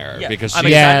is on there because I'm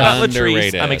she's excited Yeah. about Latrice.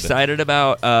 underrated. I'm excited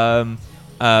about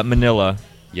Manila.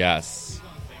 Yes.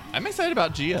 I'm excited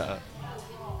about Gia.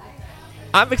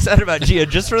 I'm excited about Gia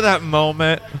just for that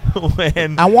moment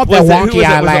when I want was that it- who wonky was it?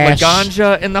 eyelash. Was it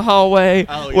Laganja in the hallway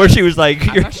Oh, where yeah. she was like,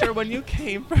 I'm not sure when you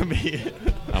came for me.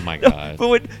 Oh my god. but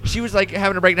when she was like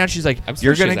having a breakdown, she's like, I'm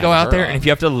 "You're sure gonna she's go a out there, girl. and if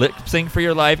you have to lip sync for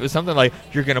your life, it was something like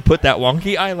you're gonna put that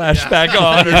wonky eyelash back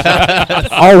on, or something.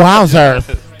 oh wowzer!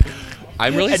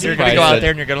 I'm really and you're surprised. gonna go out that-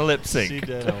 there and you're gonna lip sync." She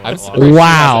did. I'm surprised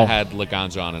Wow. she hasn't had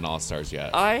Laganja on in All Stars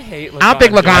yet. I hate. I don't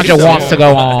think Laganja. Laganja wants to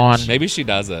go on. Maybe she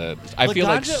doesn't. I feel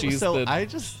like Laganja- she's so the. I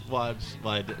just watched.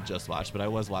 Well, I didn't just watch, but I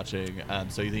was watching.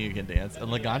 So You Think You Can Dance,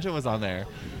 and Laganja was on there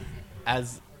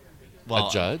as well,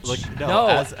 A judge? No,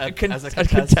 as a a contestant.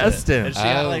 contestant. And she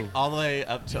had Oh. like all the way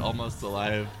up to almost the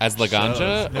live As Laganja,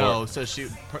 shows. No, or- so she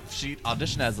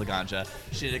auditioned as Laganja.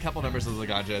 She did a couple numbers as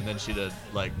Laganja, and then she did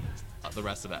like the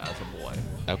rest of it as a boy.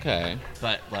 Okay.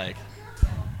 But like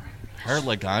her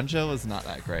Laganja was not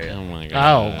that great Oh my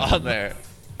god. on there.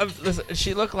 Listen,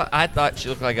 she looked like I thought she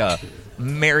looked like a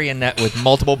marionette with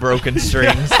multiple broken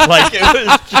strings. Like it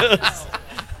was just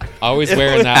Always it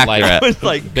wearing was that accurate. like It was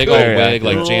like big good old wig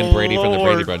like Jan Brady from the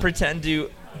Brady Lord, Bunch. pretend to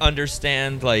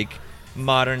understand like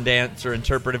modern dance or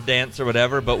interpretive dance or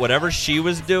whatever, but whatever she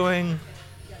was doing,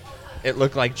 it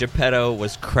looked like Geppetto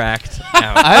was cracked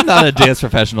out. I'm not a dance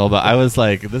professional, but I was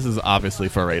like, this is obviously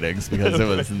for ratings because it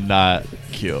was not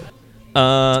cute.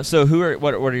 So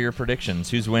what are your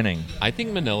predictions? Who's winning? I think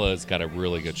Manila's got a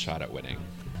really good shot at winning.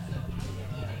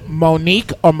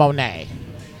 Monique or Monet?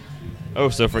 Oh,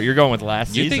 so you're going with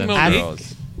last You season? think Monique?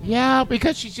 girls. Yeah,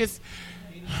 because she's just.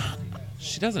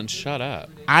 She doesn't shut up.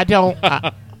 I don't.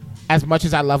 As much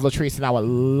as I love Latrice, and I would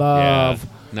love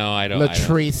No, I don't. I don't.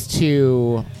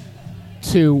 Latrice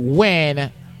to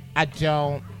win, I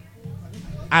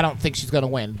don't think she's gonna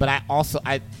win. But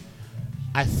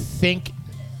I think,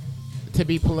 to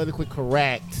be politically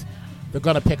correct, they're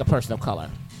gonna pick a person of color.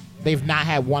 They've not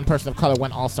had one person of color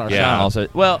win All-Star Yeah. shot. Also,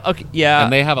 well, okay, yeah.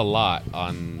 And they have a lot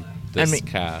on this I mean-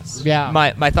 cast. Yeah.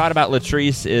 My thought about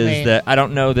Latrice is Man. that I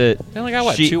don't know that They only got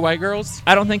what? she- 2 white girls?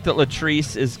 I don't think that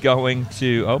Latrice is going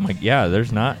to. Oh my, yeah.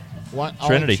 There's not One,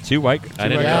 Trinity. only- Two white. I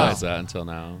didn't Yeah. realize that until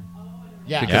now.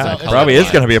 Yeah, Because Yeah, so of it's color. probably gonna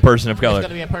is going to be a person of be- It's color. going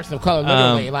to be a person of color,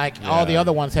 literally. Like all the yeah.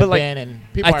 other ones have But, like, been, and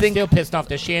people I are think- still pissed off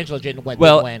that Shangela didn't win.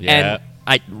 Well, win. Yeah.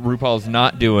 and RuPaul's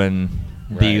not doing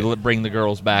the Right. bring the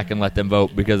girls back and let them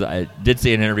vote because I did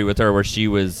see an interview with her where she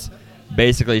was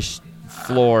basically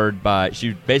floored by.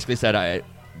 She basically said I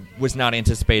was not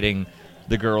anticipating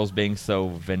the girls being so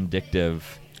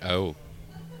vindictive Oh.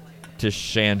 to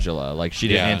Shangela. Like she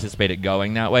didn't Yeah. anticipate it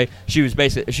going that way. She was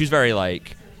very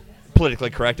like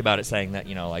politically correct about it, saying that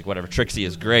like whatever, Trixie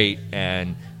is great,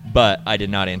 but I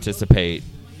did not anticipate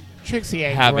Trixie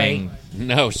ain't having. great.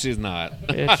 No, she's not.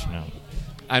 Bitch, no.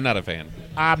 I'm not a fan.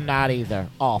 I'm not either.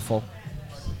 Awful.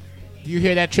 You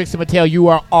hear that, Trixie Mattel? You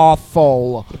are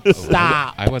awful.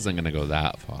 Stop. I wasn't gonna go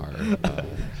that far.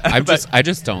 I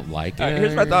just don't like it.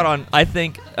 Here's my thought on. I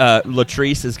think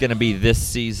Latrice is going to be this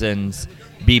season's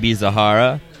Bibi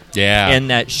Zahara. Yeah. In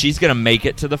that she's going to make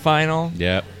it to the final.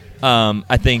 Yep.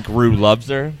 I think Rue loves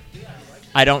her.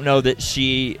 I don't know that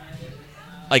she.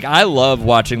 Like, I love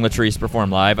watching Latrice perform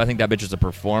live. I think that bitch is a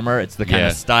performer. It's the kind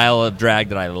of style of drag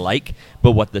that I like.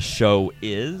 But what the show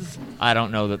is, I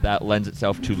don't know that lends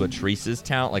itself to Latrice's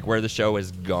talent. Like, where the show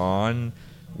has gone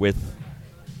with,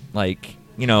 like,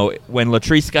 when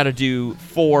Latrice got to do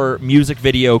 4 music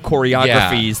video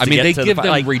choreographies. I to mean, get they to give the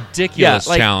them ridiculous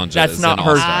challenges. That's not in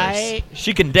her. All-Stars.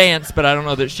 She can dance, but I don't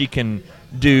know that she can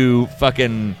do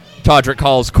fucking Todrick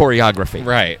Hall's choreography.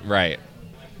 Right.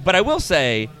 But I will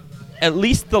say, at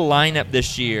least the lineup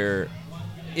this year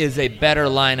is a better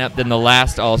lineup than the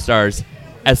last All-Stars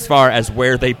as far as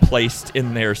where they placed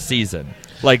in their season.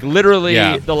 Like,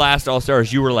 literally, the last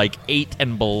All-Stars, you were like 8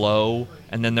 and below,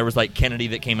 and then there was like Kennedy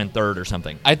that came in 3rd or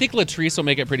something. I think Latrice will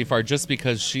make it pretty far just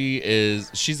because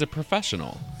she's a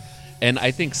professional. And I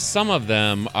think some of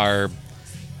them are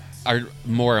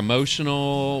more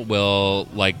emotional, will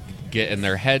like get in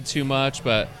their head too much,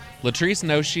 but Latrice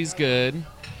knows she's good.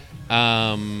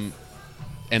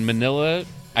 And Manila,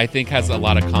 I think, has a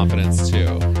lot of confidence,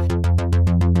 too.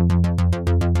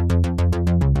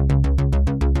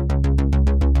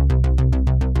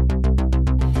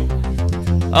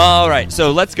 All right,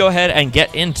 so let's go ahead and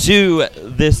get into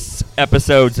this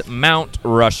episode's Mount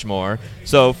Rushmore.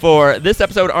 So for this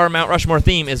episode, our Mount Rushmore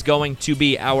theme is going to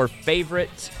be our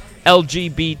favorite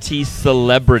LGBT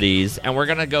celebrities, and we're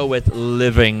going to go with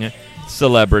living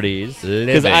celebrities,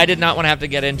 because I did not want to have to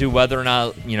get into whether or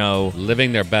not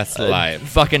living their best life,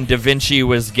 fucking Da Vinci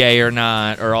was gay or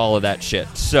not, or all of that shit.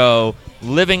 So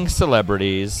living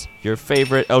celebrities, your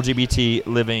favorite LGBT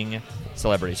living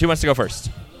celebrities. Who wants to go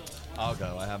first? I'll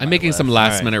go. I'm making some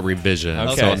last minute revision,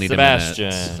 okay, so I'll need Sebastian. a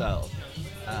minute. So,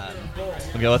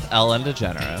 we'll go with Ellen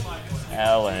DeGeneres.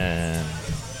 Ellen.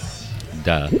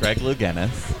 Duh. Greg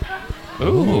Louganis.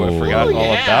 Ooh, I forgot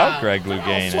all yeah. about Greg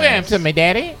Louganis. Swim to me,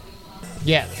 Daddy.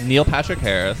 Yes. Neil Patrick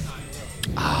Harris.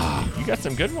 You got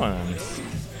some good ones.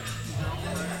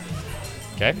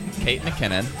 Okay. Kate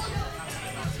McKinnon.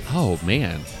 Oh,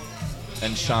 man.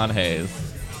 And Sean Hayes.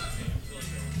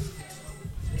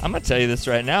 I'm going to tell you this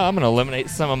right now. I'm going to eliminate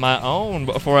some of my own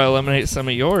before I eliminate some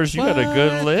of yours. You got a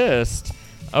good list.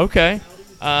 Okay.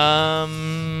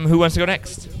 Who wants to go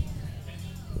next?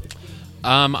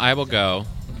 I will go.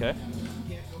 Okay.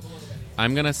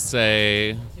 I'm going to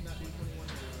say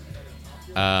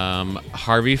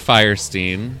Harvey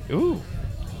Fierstein. Ooh.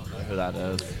 I don't know who that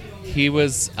is. He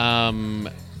was Robin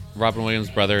Williams'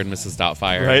 brother in Mrs.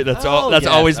 Doubtfire. Right, that's yes,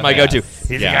 always my okay. go-to. Yes.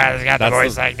 He's the guy that's got the That's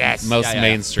voice like this. Most Yeah.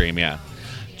 mainstream, yeah.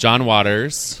 John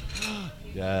Waters.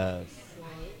 Yes.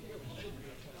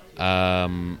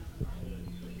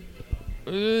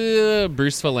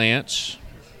 Bruce Valanche.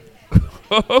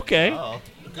 Okay. Oh.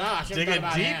 Gosh, Digging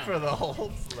deep for the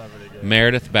whole celebrity game.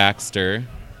 Meredith Baxter.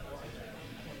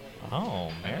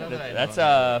 Oh, Meredith. I know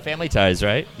That's Family Ties,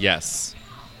 right? Yes.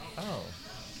 Oh.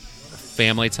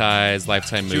 Family Ties,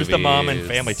 Lifetime Movies. She was the mom in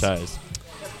Family Ties.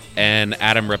 And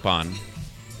Adam Rippon.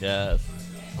 Yes.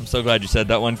 I'm so glad you said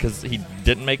that one because he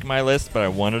didn't make my list, but I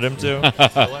wanted him to.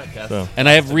 So. And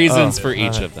I have reasons for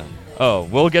each of them. Oh,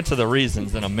 we'll get to the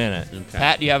reasons in a minute. Okay.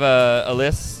 Pat, do you have a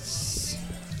list?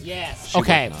 Yes. She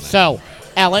Okay, working on it. so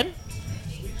Ellen,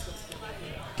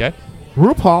 Okay.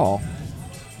 RuPaul,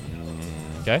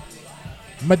 Okay.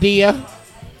 Medea,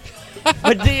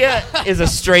 Medea is a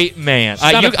straight man.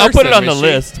 She's not a I'll put it person, on the is she?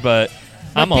 list, but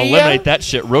I'm going to Medea? eliminate that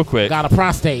shit real quick. got a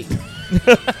prostate.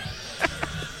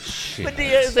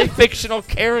 Medea is a fictional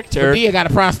character, Medea got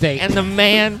a prostate. and the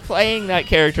man playing that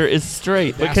character is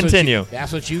straight. But That's what continue. you-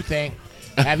 that's what you think.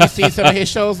 Have you seen some of his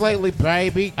shows lately,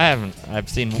 baby? I haven't. I've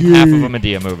seen half of a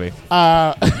Medea movie.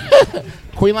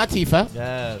 Queen Latifah.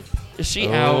 Yes. Is she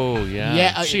out? Oh, yeah.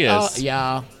 Yeah, she is.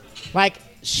 yeah, like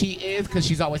she is because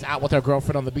she's always out with her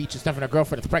girlfriend on the beach and stuff, and her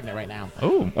girlfriend is pregnant right now.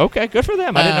 Oh, okay. Good for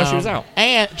them. I didn't know she was out.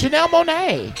 And Janelle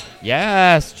Monáe.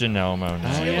 Yes, Janelle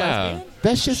Monáe. Oh, yeah.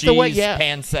 That's just She's the way. Yeah,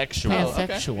 pansexual.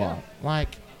 pansexual.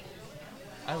 Like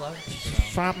I love it.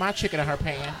 fry my chicken in her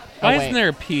pan. Why Oh, isn't wait. there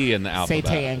a P in the Say alphabet?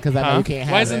 tan because I know Huh? you can't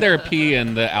have Why isn't it. there a P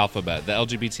in the alphabet? The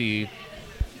LGBT.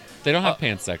 They don't have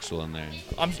pansexual in there.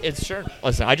 It's sure.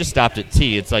 Listen, I just stopped at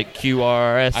T. It's like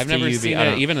QRS. I've never seen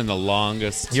it, even in the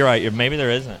longest. You're right. Maybe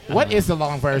there isn't. What is the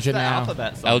long version The now?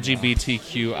 alphabet. somehow.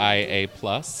 LGBTQIA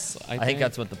plus. I I think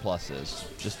that's what the plus is.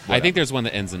 Just I think there's one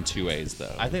that ends in 2 A's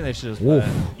though. I think they should just Woof.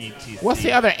 put ETC, What's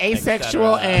the other?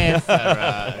 Asexual et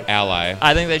cetera. Ally.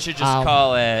 I think they should just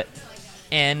call it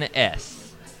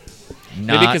NS.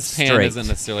 Maybe because pan straight. isn't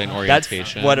necessarily an That's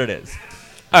orientation. what it is.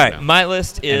 All right, know. my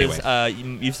list is.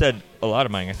 Anyway. You've said a lot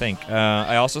of mine, I think.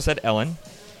 I also said Ellen.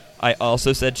 I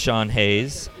also said Sean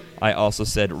Hayes. I also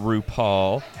said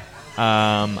RuPaul.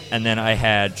 And then I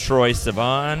had Troye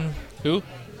Sivan. Who?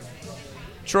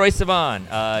 Troye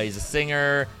Sivan. He's a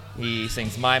singer. He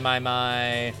sings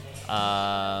My.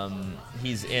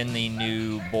 He's in the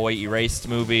new Boy Erased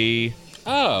movie,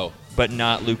 Oh. but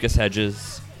not Lucas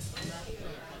Hedges.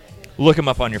 Look him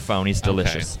up on your phone. He's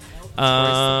delicious.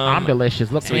 I'm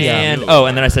delicious. Look me up. And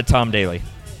and then I said Tom Daly.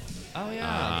 Oh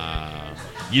yeah.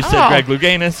 You said Oh. Greg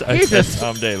Louganis. I He said just-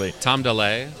 Tom Daly. Tom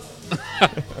DeLay.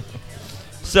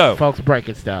 So Folks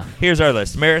breaking stuff. here's our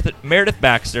list: Meredith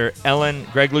Baxter, Ellen,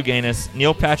 Greg Louganis,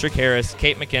 Neil Patrick Harris,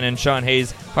 Kate McKinnon, Sean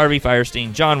Hayes, Harvey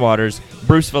Firestein, John Waters,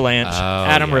 Bruce Valanche,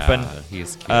 Adam Rippon,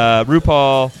 He's cute.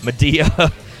 RuPaul, Medea,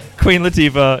 Queen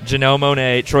Latifah, Janelle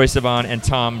Monáe, Troye Sivan, and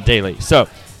Tom Daly. So,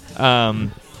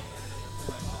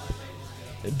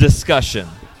 discussion.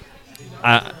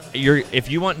 If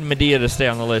you want Medea to stay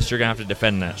on the list, you're gonna have to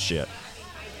defend that shit.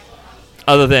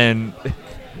 Other than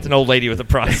it's an old lady with a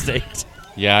prostate.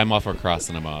 Yeah, I'm all for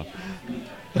crossing him off.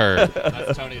 Her.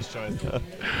 That's Tony's choice.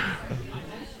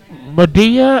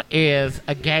 Medea is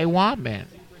a gay woman.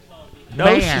 No,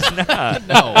 Man. she's not.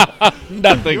 No.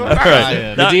 Nothing. You are All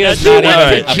right. lying. Medea's She not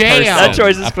went even to a jail. person. That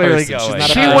choice is A clearly person. She's going. not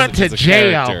a She person, went to she's a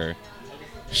jail. character.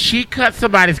 She cut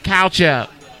somebody's couch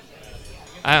up.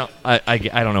 I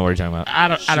don't know what you're talking about. I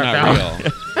don't She's know.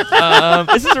 not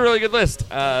real. This is a really good list.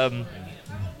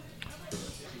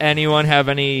 Anyone have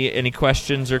any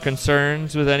questions or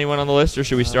concerns with anyone on the list, or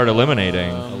should we start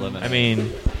eliminating? Eliminate. I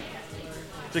mean,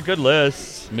 it's a good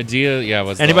list. Medea, yeah,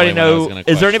 was Anybody the only one I was know? gonna Is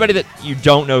there question. anybody that you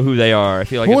don't know who they are? I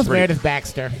feel like Who it's was pretty- Meredith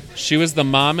Baxter? She was the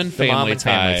mom in The mom Family in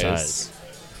Family Ties.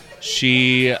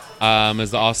 She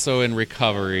is also in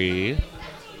recovery.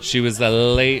 She was the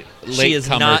late is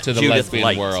comer not to the Judith lesbian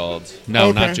Light. world. No,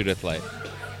 Okay. not Judith Light.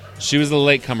 She was the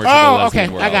late comer to the Oh, lesbian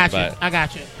okay. world. I got you. But I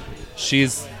got you.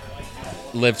 she's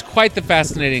lived quite the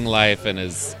fascinating life and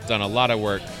has done a lot of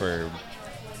work for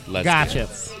lesbians. Gotcha.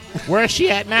 Where is she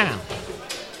at now?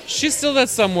 She still does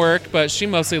some work, but she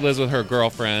mostly lives with her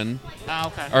girlfriend Oh,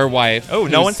 okay. or wife. Oh,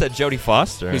 no who's- one said Jodie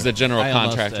Foster. Who's a general I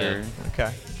almost contractor.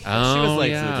 Okay. Oh, She was late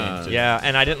to the yeah. game, too. Yeah,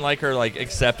 and I didn't like her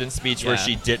acceptance speech where Yeah.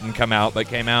 she didn't come out but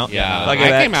came out. Yeah, Look I at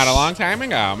that. came out a long time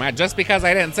ago. Man, just because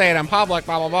I didn't say it in public,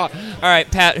 blah, blah, blah. All right,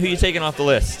 Pat, who you taking off the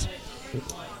list?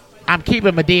 I'm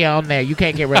keeping Medea on there. You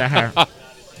can't get rid of her.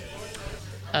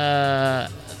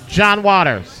 John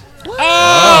Waters.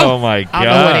 Oh my I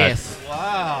don't know who it is.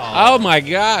 Oh, my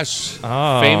gosh.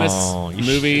 Oh, Famous you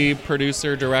movie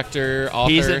producer, director,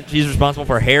 author. He's responsible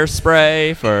for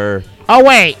Hairspray, for... Oh,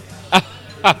 wait.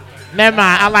 Never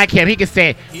mind. I like him. He can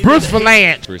say it. Bruce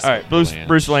Valanche. Bruce All right, Bruce Valanche.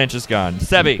 Valanche is gone.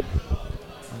 Sebi. Oh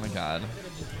my god.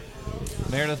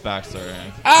 Meredith Baxter.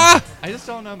 Ah! I just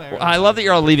don't know Meredith. I love that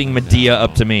you're all leaving Medea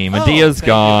up to me. Medea's thank you.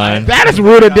 gone. That is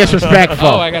rude and disrespectful.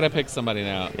 Oh, I got to pick somebody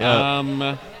now.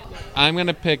 Yeah. I'm going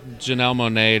to pick Janelle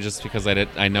Monáe just because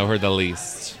I know her the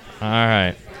least. All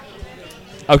right.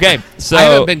 Okay, so I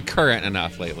haven't been current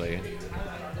enough lately.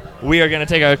 we are going to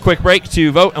take a quick break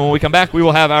to vote, and when we come back, we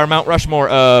will have our Mount Rushmore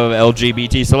of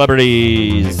LGBT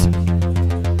celebrities.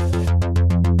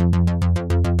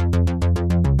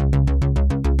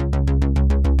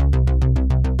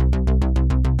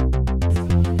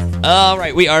 All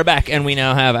right, we are back, and we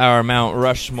now have our Mount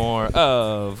Rushmore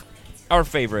of our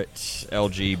favorite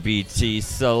LGBT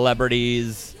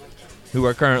celebrities who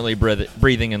are currently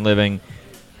breathing and living.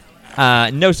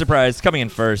 No surprise, coming in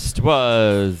first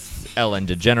was Ellen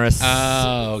DeGeneres.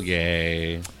 Oh,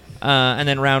 yay. And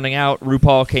then rounding out,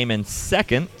 RuPaul came in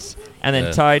second. And then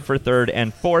Ugh. tied for third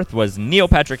and fourth was Neil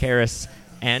Patrick Harris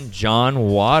and John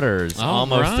Waters. All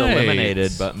Almost right.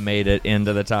 eliminated, but made it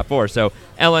into the top four. So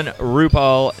Ellen,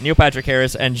 RuPaul, Neil Patrick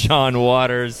Harris, and John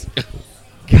Waters.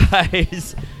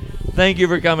 Guys, thank you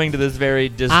for coming to this very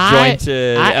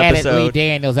disjointed I added Lee episode.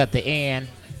 Daniels at the end.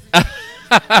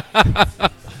 I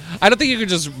don't think you could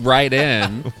just write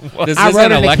in. This I is wrote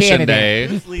an in the election candidate. day.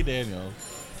 Who's Lee Daniels?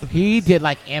 He did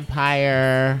like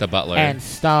Empire, The Butler. and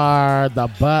Star, The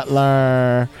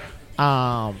Butler,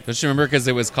 Don't you remember because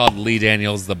it was called Lee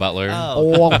Daniels the Butler?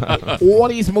 Oh. all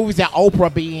these movies that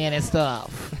Oprah be in and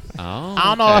stuff. Oh, I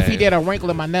don't know if he okay. did a wrinkle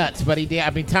in my nuts, but he did.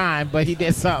 But he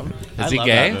did something. I Is he love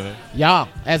gay? that movie. Yeah,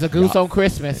 as a goose on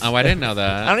Christmas. Oh, I didn't know I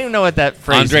that. don't even know what that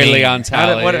phrase Andre means. Leon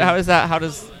Talley. How is that? How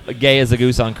does "gay as a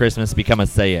goose on Christmas" become a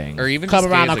saying? Or even Come just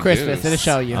gay around as on a Christmas. goose. It'll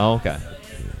show you. Oh, okay.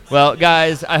 Well,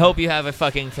 guys, I hope you have a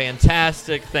fucking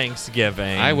fantastic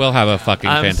Thanksgiving. I will have a fucking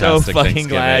I'm fantastic so fucking Thanksgiving.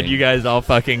 glad you guys all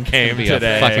fucking came It's gonna be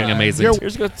today. a fucking amazing.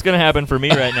 Here's what's gonna happen for me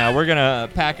right now. We're gonna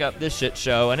pack up this shit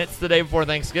show, and it's the day before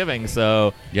Thanksgiving,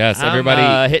 so Yes, I'm,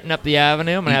 everybody. hitting up the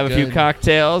Avenue. I'm gonna Eat have a few good.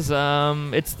 cocktails.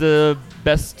 It's the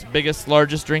best, biggest,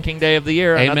 largest drinking day of the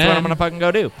year, and that's what Amen. I'm gonna fucking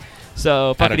go do.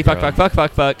 So fuckity Atta fuck fuck fuck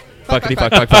fuck fuck fuckity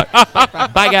fuck fuck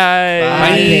fuck. Bye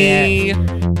guys. Bye.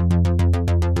 Bye.